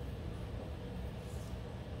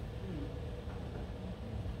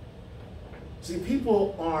 See,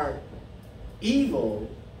 people aren't evil,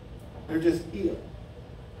 they're just ill.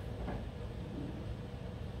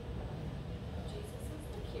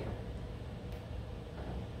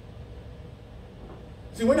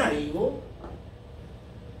 See, we're not evil.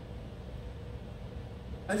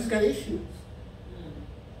 I just got issues.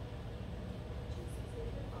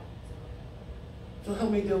 So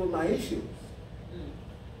help me deal with my issues.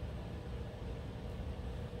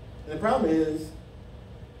 And the problem is,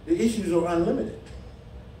 the issues are unlimited.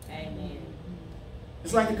 Amen.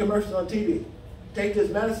 It's like the commercial on TV. Take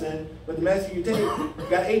this medicine, but the medicine you take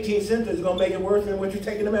got 18 symptoms, it's going to make it worse than what you're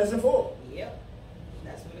taking the medicine for. Yep.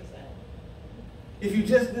 That's what it's saying. If you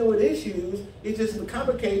just deal with issues, it just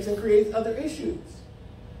complicates and creates other issues.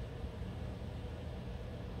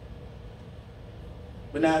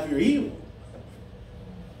 But now if you're evil,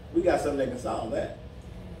 we got something that can solve that.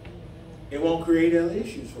 It won't create other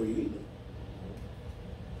issues for you either.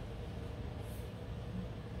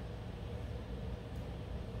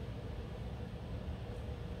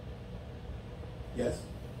 Yes?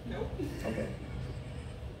 Nope. Okay.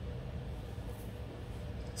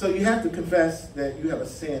 So you have to confess that you have a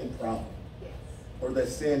sin problem. Yes. Or that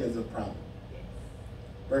sin is a problem. Yes.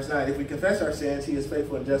 Verse 9, if we confess our sins, he is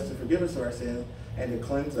faithful and just to forgive us of our sins and to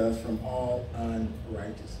cleanse us from all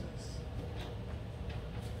unrighteousness.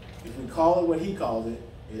 If we call it what he calls it,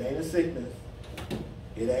 it ain't a sickness,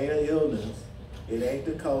 it ain't an illness, it ain't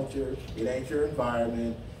the culture, it ain't your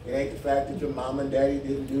environment, it ain't the fact that your mom and daddy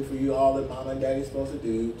didn't do for you all that mom and daddy's supposed to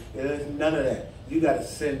do. It is none of that. You got a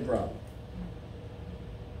sin problem.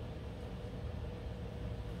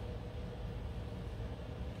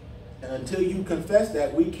 And until you confess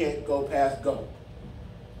that, we can't go past go.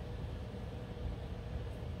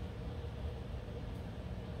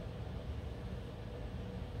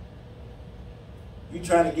 You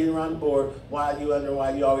trying to get around the board, why you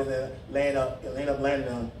always land up landing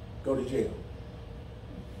on, go to jail.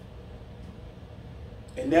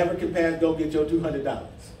 And never can pass go get your $200.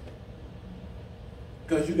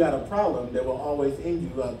 Because you got a problem that will always end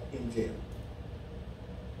you up in jail.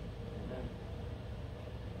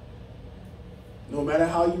 No matter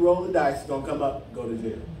how you roll the dice, it's going to come up, go to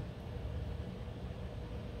jail.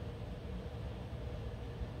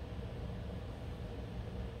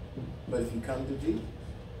 But if you come to Jesus,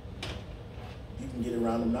 you can get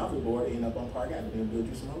around the Mountain Board, end up on Park Avenue, and build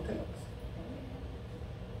you some hotels.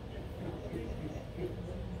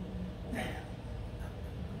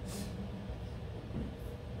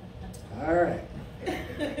 All right.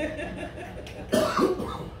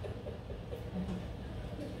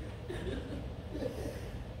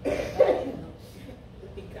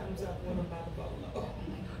 He comes up with him by the bolo.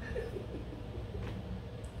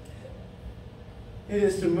 It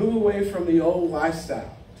is to move away from the old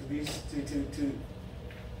lifestyle. To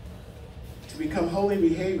become holy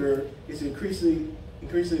behavior is increasingly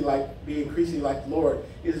like the Lord.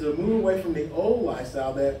 It is to move away from the old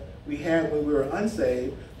lifestyle that we had when we were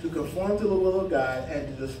unsaved, to conform to the will of God and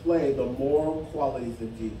to display the moral qualities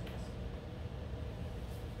of Jesus.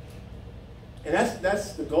 And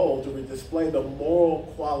that's the goal, to display the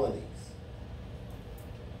moral qualities,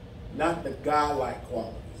 not the godlike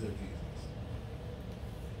qualities of Jesus.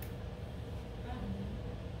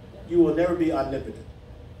 You will never be omnipotent.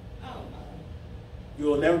 You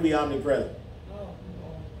will never be omnipresent.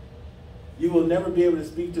 You will never be able to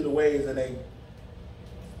speak to the waves and they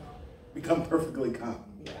become perfectly calm.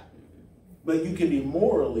 Yeah. But you can be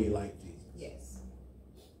morally like Jesus. Yes.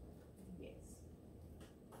 Yes.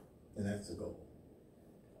 And that's the goal.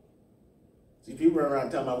 See, people run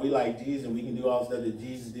around talking about we like Jesus and we can do all the stuff that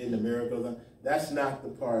Jesus did and the miracles. That's not the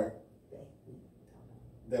part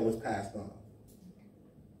that was passed on.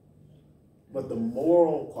 But the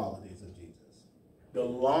moral qualities of Jesus, the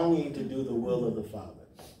longing to do the will of the Father,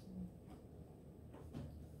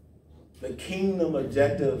 the kingdom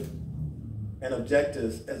objectives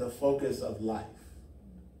as a focus of life,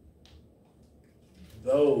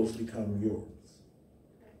 those become yours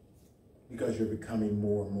because you're becoming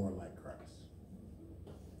more and more like Christ.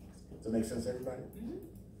 Does that make sense, everybody?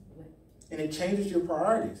 Mm-hmm. And it changes your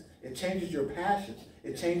priorities. It changes your passion.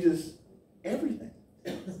 It changes everything.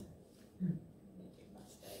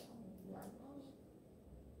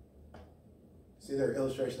 See, there are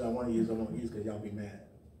illustrations I won't use because y'all be mad.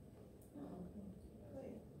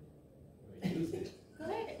 Go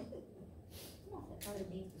ahead.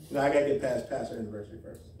 No, I gotta get past pastor anniversary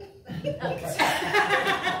first.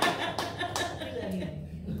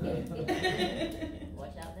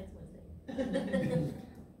 Watch out next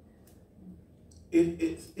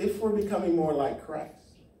Wednesday. If we're becoming more like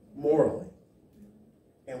Christ, morally,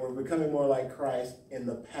 and we're becoming more like Christ in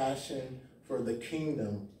the passion for the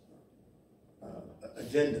kingdom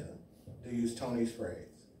agenda, to use Tony's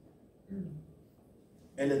phrase,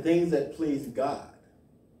 and the things that please God,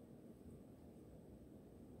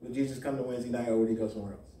 would Jesus come to Wednesday night or would he go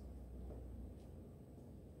somewhere else?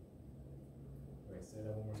 Wait, say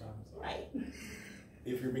that one more time. Sorry. Right.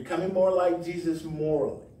 If you're becoming more like Jesus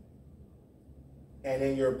morally, and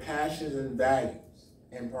in your passions and values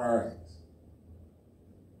and priorities,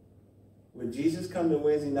 would Jesus come to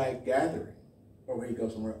Wednesday night gathering or would he go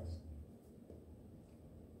somewhere else?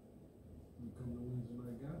 Come to Wednesday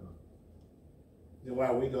night gathering. Then why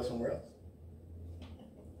would we go somewhere else?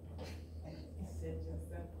 Set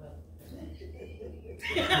yourself up.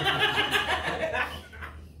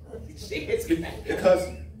 Because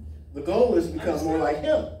the goal is to become more like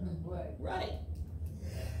him. Right.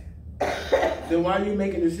 Then why are you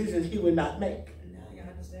making decisions he would not make? Now you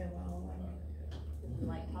understand why I don't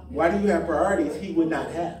like it. Why do you have priorities he would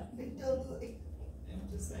not have? I'm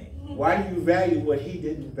just saying. Why do you value what he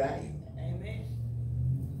didn't value? Amen.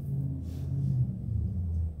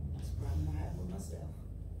 That's the problem I have with myself.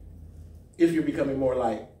 If you're becoming more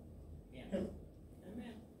like him.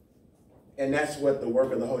 Amen. And that's what the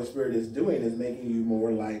work of the Holy Spirit is doing, is making you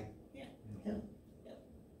more like him.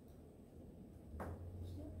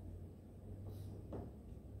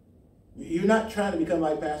 You're not trying to become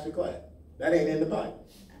like Pastor Clay. That ain't in the Bible.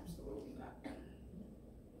 Absolutely not.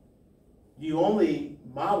 You only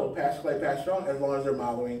model Pastor Clay, Pastor Strong as long as they're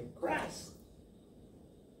modeling Christ.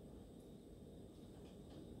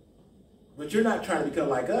 But you're not trying to become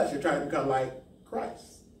like us. You're trying to become like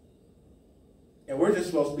Christ. And we're just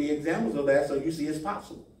supposed to be examples of that so you see it's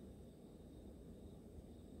possible.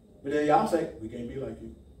 But then y'all say, we can't be like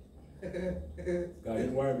you. God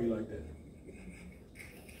didn't wire me like that.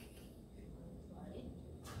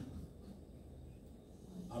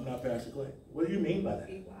 I'm not Pastor Clay. What do you mean by that?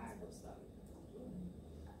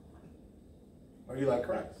 Are you like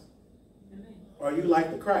Christ? Or are you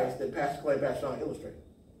like the Christ that Pastor Clay and Pastor Sean illustrated?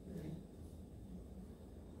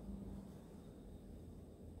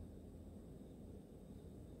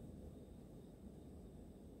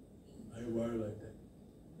 I ain't wired like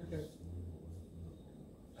that.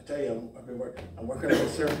 I tell you, I'm working on a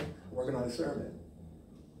sermon. I'm working on a sermon.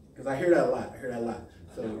 Because I hear that a lot.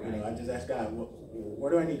 So, you know, I just asked God,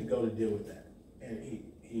 where do I need to go to deal with that? And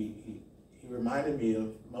he reminded me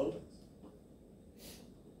of Moses.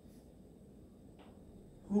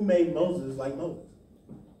 Who made Moses like Moses?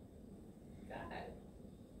 God.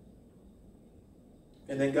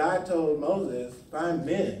 And then God told Moses, find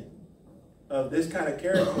men of this kind of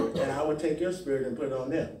character, and I will take your spirit and put it on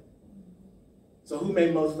them. So who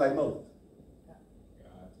made Moses like Moses?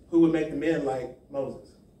 God. Who would make the men like Moses?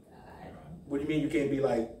 God. What do you mean you can't be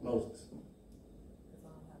like Moses?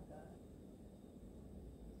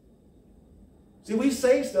 See, we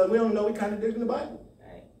say stuff, we don't know we contradicting the Bible.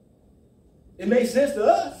 Right. It makes sense to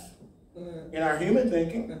us in our human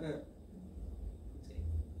thinking.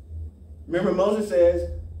 Remember, Moses says,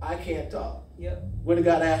 I can't talk. Yep. What did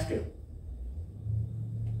God ask him?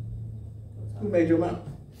 Who made your mouth?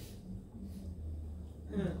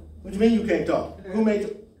 What do you mean you can't talk? Who made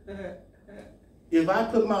you? If I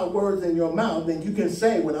put my words in your mouth, then you can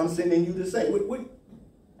say what I'm sending you to say.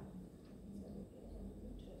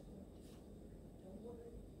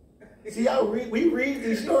 See how we read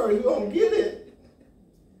these stories, we don't get it.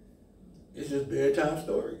 It's just bedtime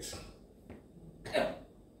stories. Well,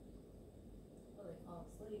 they fall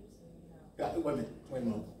asleep, so you know. Wait a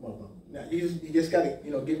minute. Now, you just got to,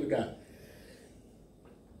 get with God.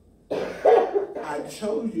 I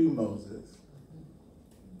chose you, Moses,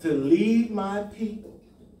 to lead my people.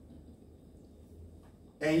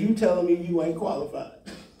 And you telling me you ain't qualified.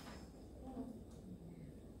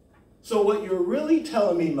 So what you're really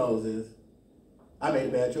telling me, Moses, I made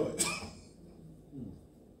a bad choice.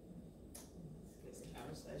 This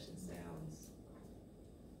conversation sounds.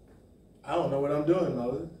 I don't know what I'm doing,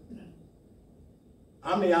 Moses.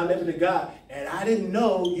 I'm the omnipotent God, and I didn't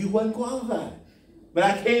know you wasn't qualified. But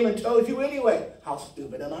I came and told you anyway. How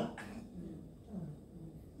stupid am I?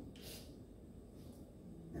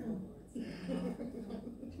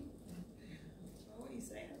 What are you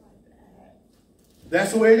saying like that?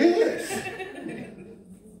 That's the way it is.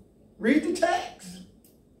 Read the text.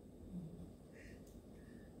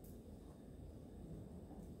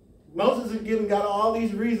 Moses has given God all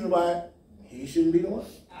these reasons why he shouldn't be the one.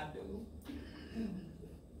 I do.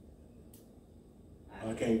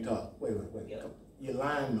 I can't talk. Wait. Yep. You're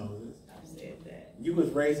lying, Moses. I said that. You was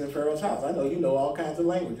raised in Pharaoh's house. I know you know all kinds of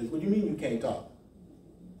languages. What do you mean you can't talk?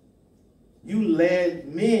 You led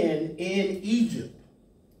men in Egypt,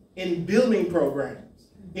 in building programs,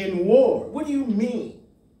 in war. What do you mean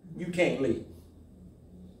you can't lead?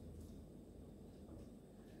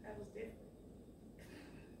 That was different.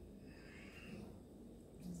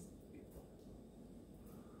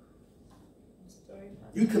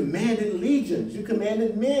 You commanded legions. You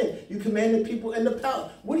commanded men. You commanded people in the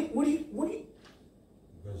palace. What do you?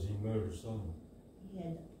 Because he murdered someone. Yeah, I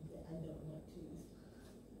don't want to.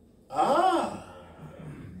 Ah.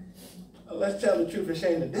 Let's tell the truth and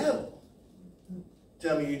shame the devil.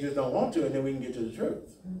 Tell me you just don't want to, and then we can get to the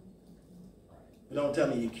truth. But don't tell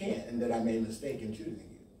me you can't, and that I made a mistake in choosing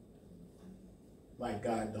you. Like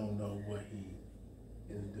God don't know what he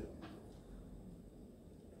is doing.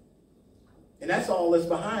 And that's all that's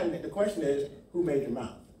behind it. The question is, who made your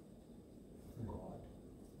mouth? God.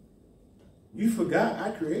 You forgot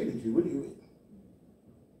I created you. What do you mean?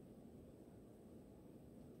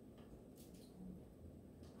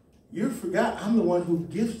 You forgot I'm the one who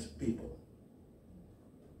gives people.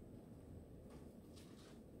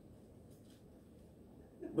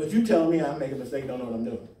 But you tell me I make a mistake, don't know what I'm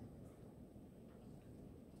doing.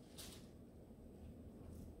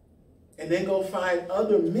 And then go find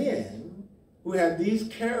other men who have these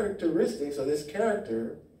characteristics or this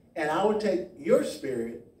character, and I would take your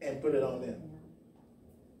spirit and put it on them.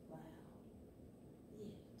 Wow.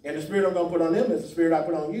 And the spirit I'm going to put on them is the spirit I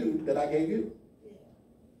put on you that I gave you. Yeah.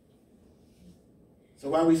 So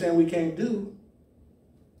why are we saying we can't do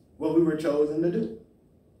what we were chosen to do?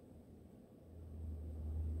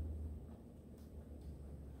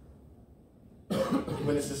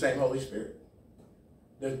 When it's the same Holy Spirit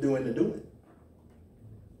that's doing the doing.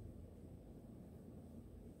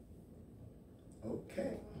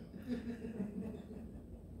 Okay.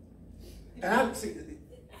 And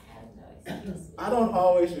I don't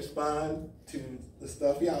always respond to the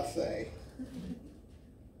stuff y'all say.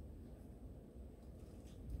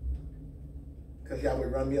 Because y'all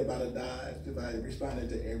would run me about a dodge if I responded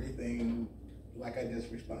to everything like I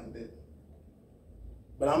just responded.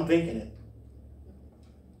 But I'm thinking it.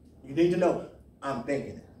 You need to know, I'm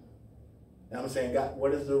thinking it. And I'm saying, God,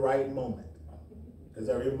 what is the right moment? Because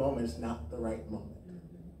every moment is not the right moment.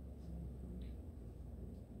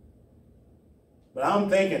 But I'm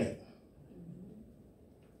thinking it.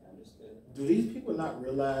 Understood. Do these people not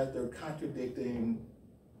realize they're contradicting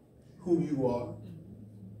who you are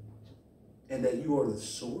and that you are the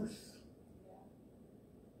source,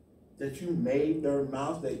 that you made their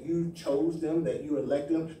mouth, that you chose them, that you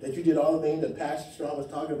elected them, that you did all the things that Pastor Strong was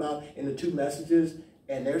talking about in the 2 messages,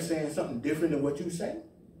 and they're saying something different than what you say,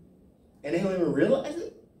 and they don't even realize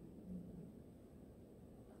it?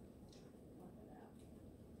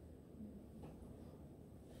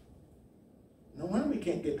 No wonder we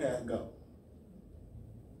can't get past go.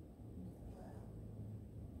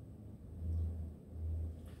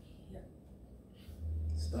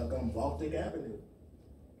 Stuck on Baltic Avenue.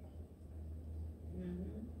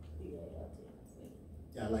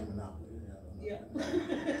 Yeah, I like Monopoly. Yeah.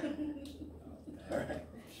 All right.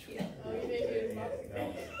 Oh, you didn't get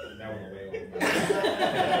That was way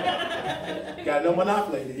over. Got no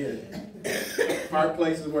monopoly to here. Park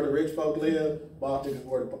places where the rich folk live, Baltic is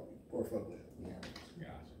where the poor folk live.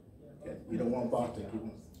 Okay. You don't want Baltic, you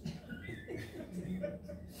want.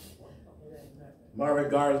 Marvin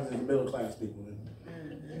Gardens is the middle class people.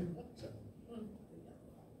 So,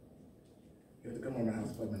 you have to come over my house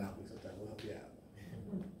and play Monopoly sometime. We'll help you out.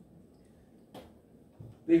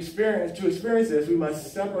 To experience this, we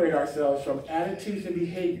must separate ourselves from attitudes and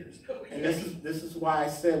behaviors. And this is why I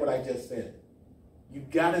said what I just said. You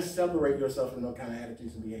got to separate yourself from those kind of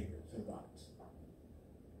attitudes and behaviors and thoughts.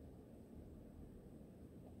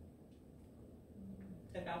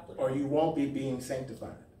 Or you won't be being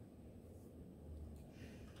sanctified.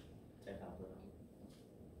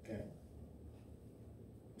 Okay.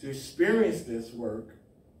 To experience this work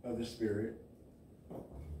of the Spirit,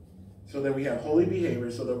 so that we have holy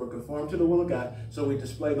behavior, so that we're conformed to the will of God, so we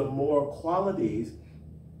display the moral qualities.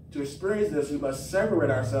 To experience this, we must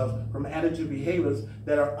separate ourselves from attitude behaviors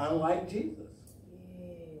that are unlike Jesus. Yes.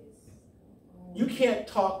 You can't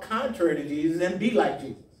talk contrary to Jesus and be like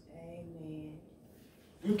Jesus. Amen.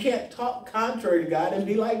 You can't talk contrary to God and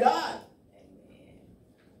be like God. Amen.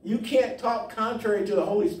 You can't talk contrary to the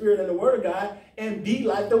Holy Spirit and the Word of God and be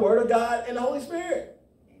like the Word of God and the Holy Spirit.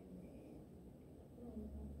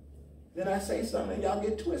 Then I say something and y'all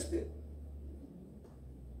get twisted.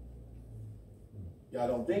 Y'all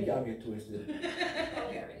don't think y'all get twisted.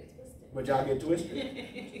 But y'all get twisted.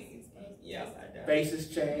 Yes, I do. Faces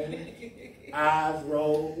change. Eyes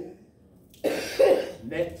roll.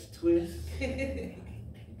 Necks twist.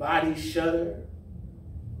 Bodies shudder.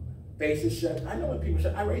 Faces shudder. I know when people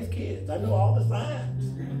shudder. I raise kids. I know all the signs.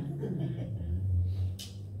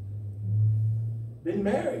 Been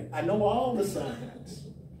married. I know all the signs.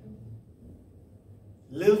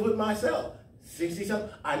 Live with myself. 60-something.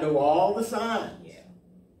 I know all the signs. Yeah.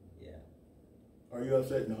 Yeah. Are you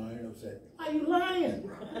upset? No, I ain't upset. Why are you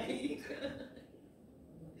lying? Right.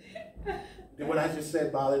 Did what I just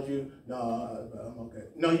said bothered you? No, I'm okay.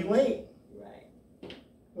 No, you ain't. Right.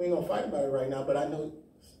 We ain't gonna fight about it right now, but I know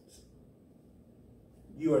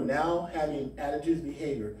you are now having attitudes,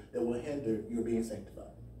 behavior that will hinder your being sanctified.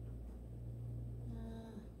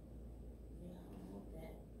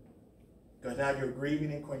 Because now you're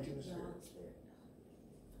grieving and quenching the Spirit.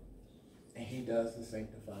 And He does the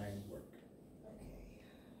sanctifying work.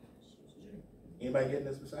 Anybody getting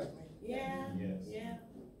this besides me? Yeah. Yes. Yeah.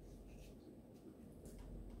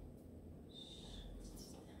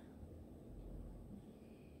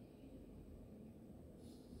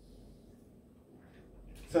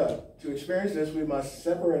 So, to experience this, we must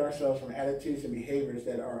separate ourselves from attitudes and behaviors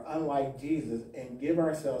that are unlike Jesus and give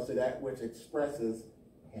ourselves to that which expresses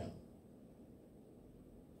Him.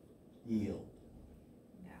 Yield.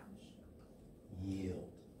 Yield.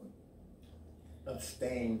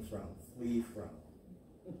 Abstain from, flee from,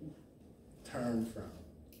 turn from.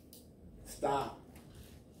 Stop.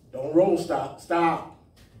 Don't roll stop. Stop.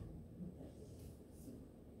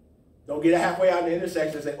 Don't get halfway out in the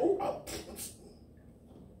intersection and say, oh,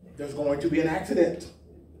 there's going to be an accident.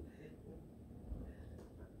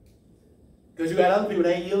 Because you got other people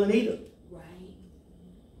that ain't yielding either. Right.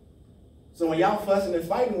 So when y'all fussing and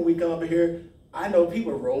fighting when we come up here, I know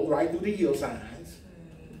people roll right through the yield signs.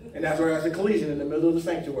 And that's where there's a collision in the middle of the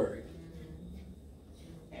sanctuary.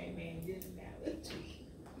 Amen. Good analogy.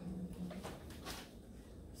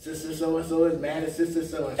 Sister so-and-so is mad at sister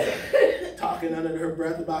so-and-so. Talking under her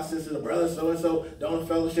breath about sister, brother so-and-so. Don't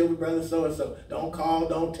fellowship with brother so-and-so. Don't call,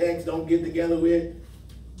 don't text, don't get together with.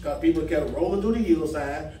 Because people kept rolling through the yield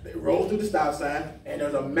sign. They rolled through the stop sign. And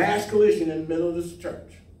there's a mass collision in the middle of this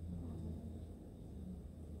church.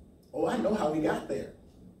 Oh, I know how we got there.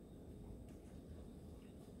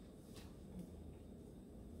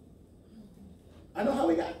 I know how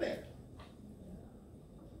we got there.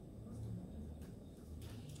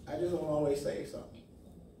 I just don't always say something.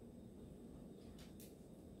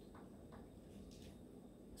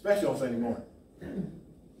 especially on Sunday morning.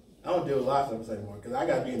 I don't deal with a lot of stuff on Sunday morning because I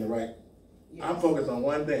got to be in the right. I'm focused on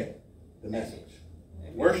one thing, the message.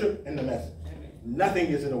 Worship and the message.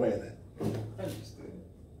 Nothing gets in the way of that. Understood.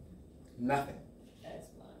 Nothing. That's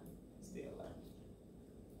fine. Still learning.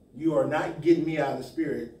 You are not getting me out of the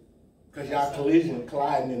spirit because y'all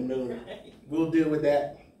colliding in the middle. We'll deal with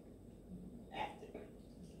that.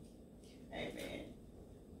 Amen.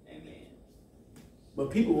 Amen.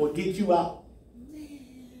 But people will get you out.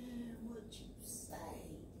 Man, what you say?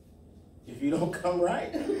 If you don't come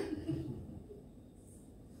right. You tell them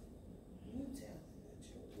that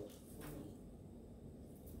you're working for me.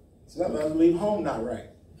 Some of us leave home not right.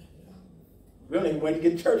 We don't even wait to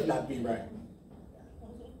get church not be right.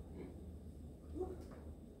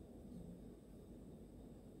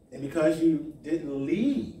 And because you didn't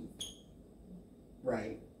leave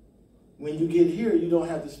right, when you get here, you don't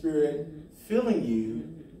have the Spirit filling you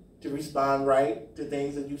to respond right to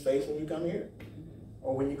things that you face when you come here.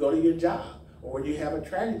 Or when you go to your job. Or when you have a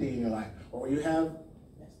tragedy in your life. Or when you have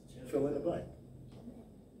fill in the blank.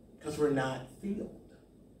 Because we're not filled.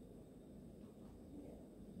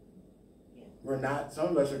 We're not, some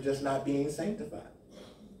of us are just not being sanctified.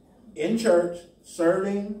 In church,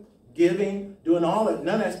 serving, giving, doing all that,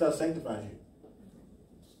 none of that stuff sanctifies you.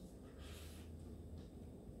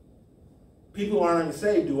 People who aren't even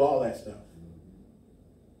saved do all that stuff.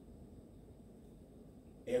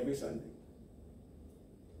 Every Sunday.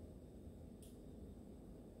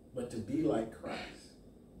 But to be like Christ,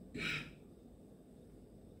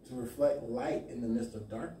 to reflect light in the midst of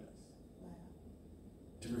darkness,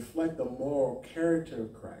 to reflect the moral character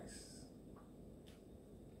of Christ,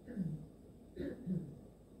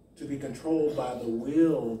 to be controlled by the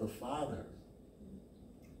will of the Father,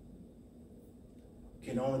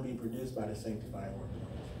 can only be produced by the sanctifying work of the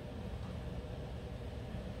Holy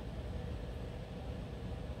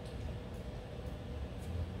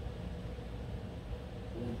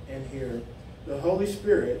Spirit. And here, the Holy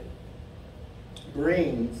Spirit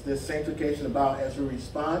brings this sanctification about as we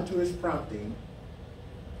respond to his prompting,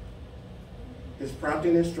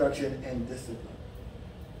 instruction, and discipline.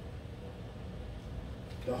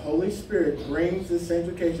 The Holy Spirit brings this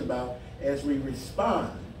sanctification about as we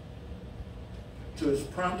respond to his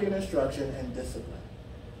prompting, instruction, and discipline.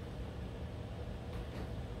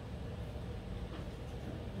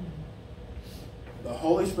 The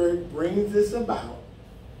Holy Spirit brings this about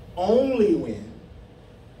only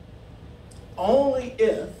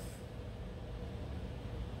if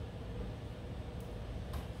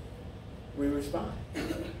we respond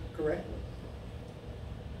correctly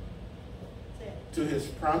to his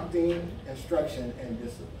prompting, instruction, and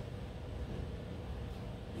discipline.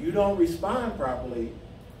 You don't respond properly,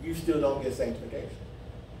 you still don't get sanctification.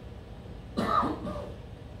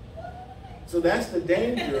 So that's the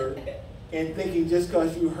danger in thinking just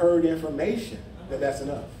because you heard information that that's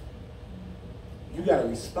enough. You got to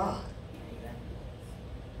respond.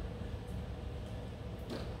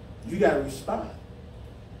 You got to respond.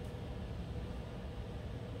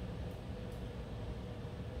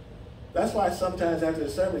 That's why sometimes after the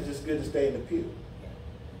sermon, it's just good to stay in the pew.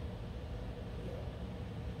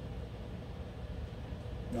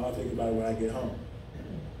 Now I think about it when I get home.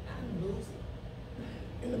 I'm losing.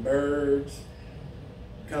 And the birds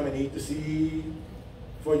come and eat the seed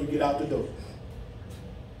before you get out the door.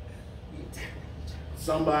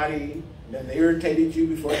 Somebody that irritated you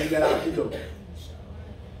before you got out the door.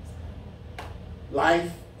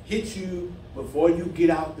 Life hits you before you get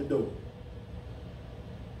out the door.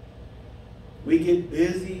 We get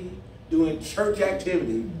busy doing church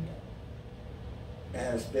activity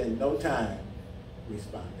and spend no time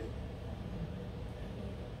responding.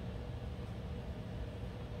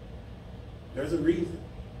 There's a reason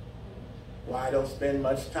why I don't spend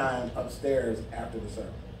much time upstairs after the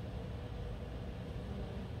sermon.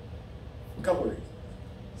 A couple of reasons.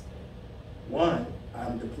 One,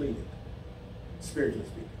 I'm depleted, spiritually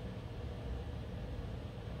speaking.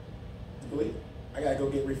 Depleted. I gotta go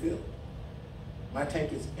get refilled. My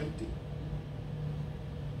tank is empty.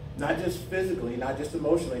 Not just physically, not just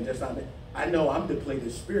emotionally, just not. I know I'm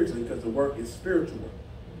depleted spiritually because the work is spiritual work.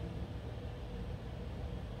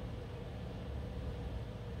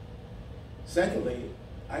 Secondly,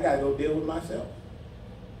 I gotta go deal with myself.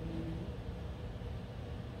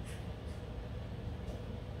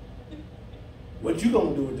 What you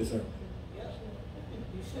gonna do with this sermon?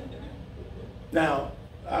 Now,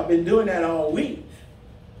 I've been doing that all week.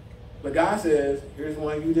 But God says, here's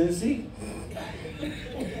one you didn't see.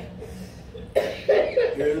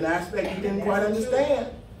 Here's an aspect you didn't quite understand.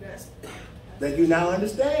 That you now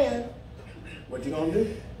understand. What you gonna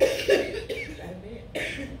do?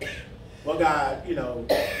 Well, God, you know,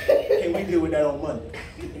 can we deal with that on Monday?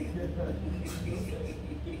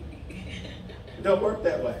 It don't work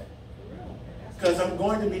that way. Because I'm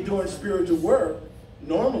going to be doing spiritual work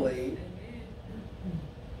normally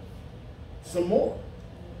some more.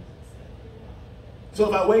 So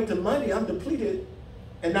if I wait till Monday, I'm depleted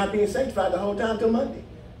and not being sanctified the whole time till Monday.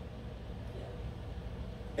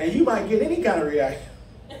 And you might get any kind of reaction.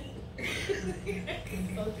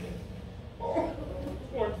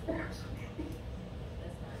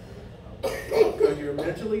 Because you're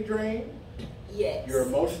mentally drained, Yes. you're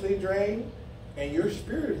emotionally drained, and you're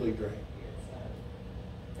spiritually drained.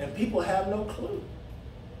 And people have no clue.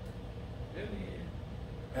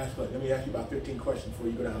 That's what, let me ask you about 15 questions before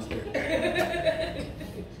you go downstairs.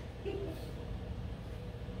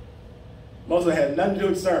 Most of it had nothing to do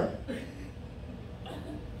with sermon.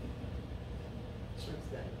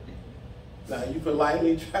 Now, you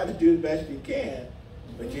politely try to do the best you can,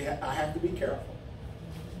 but I have to be careful.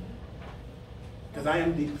 Because I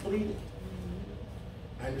am depleted.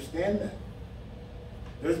 I understand that.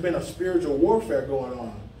 There's been a spiritual warfare going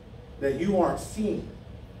on that you aren't seeing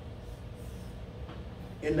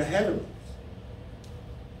in the heavens,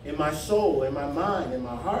 in my soul, in my mind, in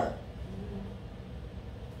my heart.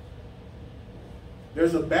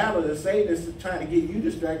 There's a battle that Satan is trying to get you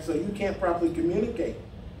distracted so you can't properly communicate.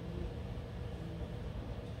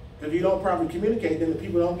 If you don't properly communicate, then the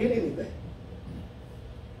people don't get anything.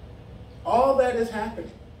 All that is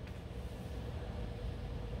happening.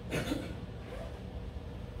 The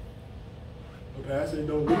pastor, it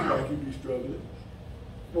don't look like you be struggling.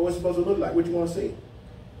 But what's it supposed to look like? What you want to see?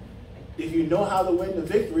 If you know how to win the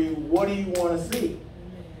victory, what do you want to see?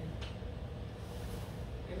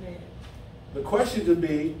 Amen. The question should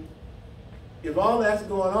be, if all that's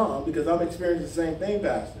going on, because I'm experiencing the same thing,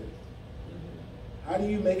 Pastor, how do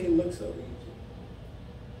you make it look so easy?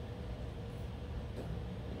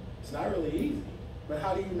 It's not really easy, but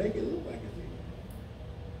how do you make it look like it's easy?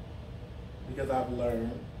 Because I've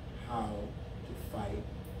learned how to fight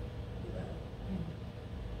the battle.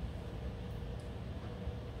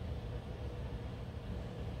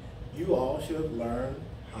 You all should have learned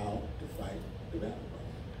how to fight the battle.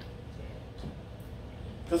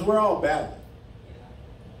 Because we're all battling.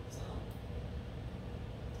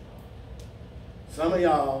 Some of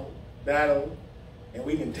y'all battle, and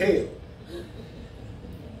we can tell.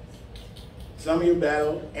 Some of you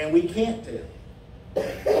battle, and we can't tell.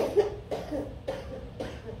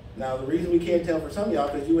 Now, the reason we can't tell for some of y'all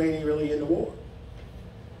is because you ain't really in the war.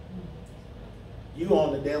 You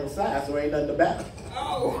on the devil's side, so ain't nothing to battle.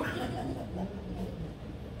 Oh.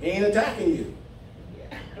 He ain't attacking you.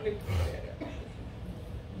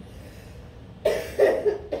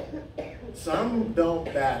 Some don't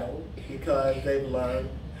battle because they've learned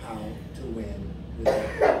how to win the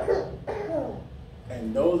battle.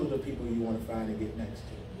 And those are the people you want to find and get next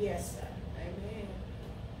to. Yes, sir. Amen.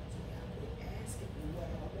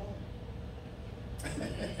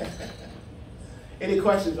 Any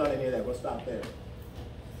questions on any of that? We'll stop there.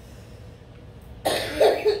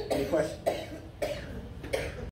 Any questions?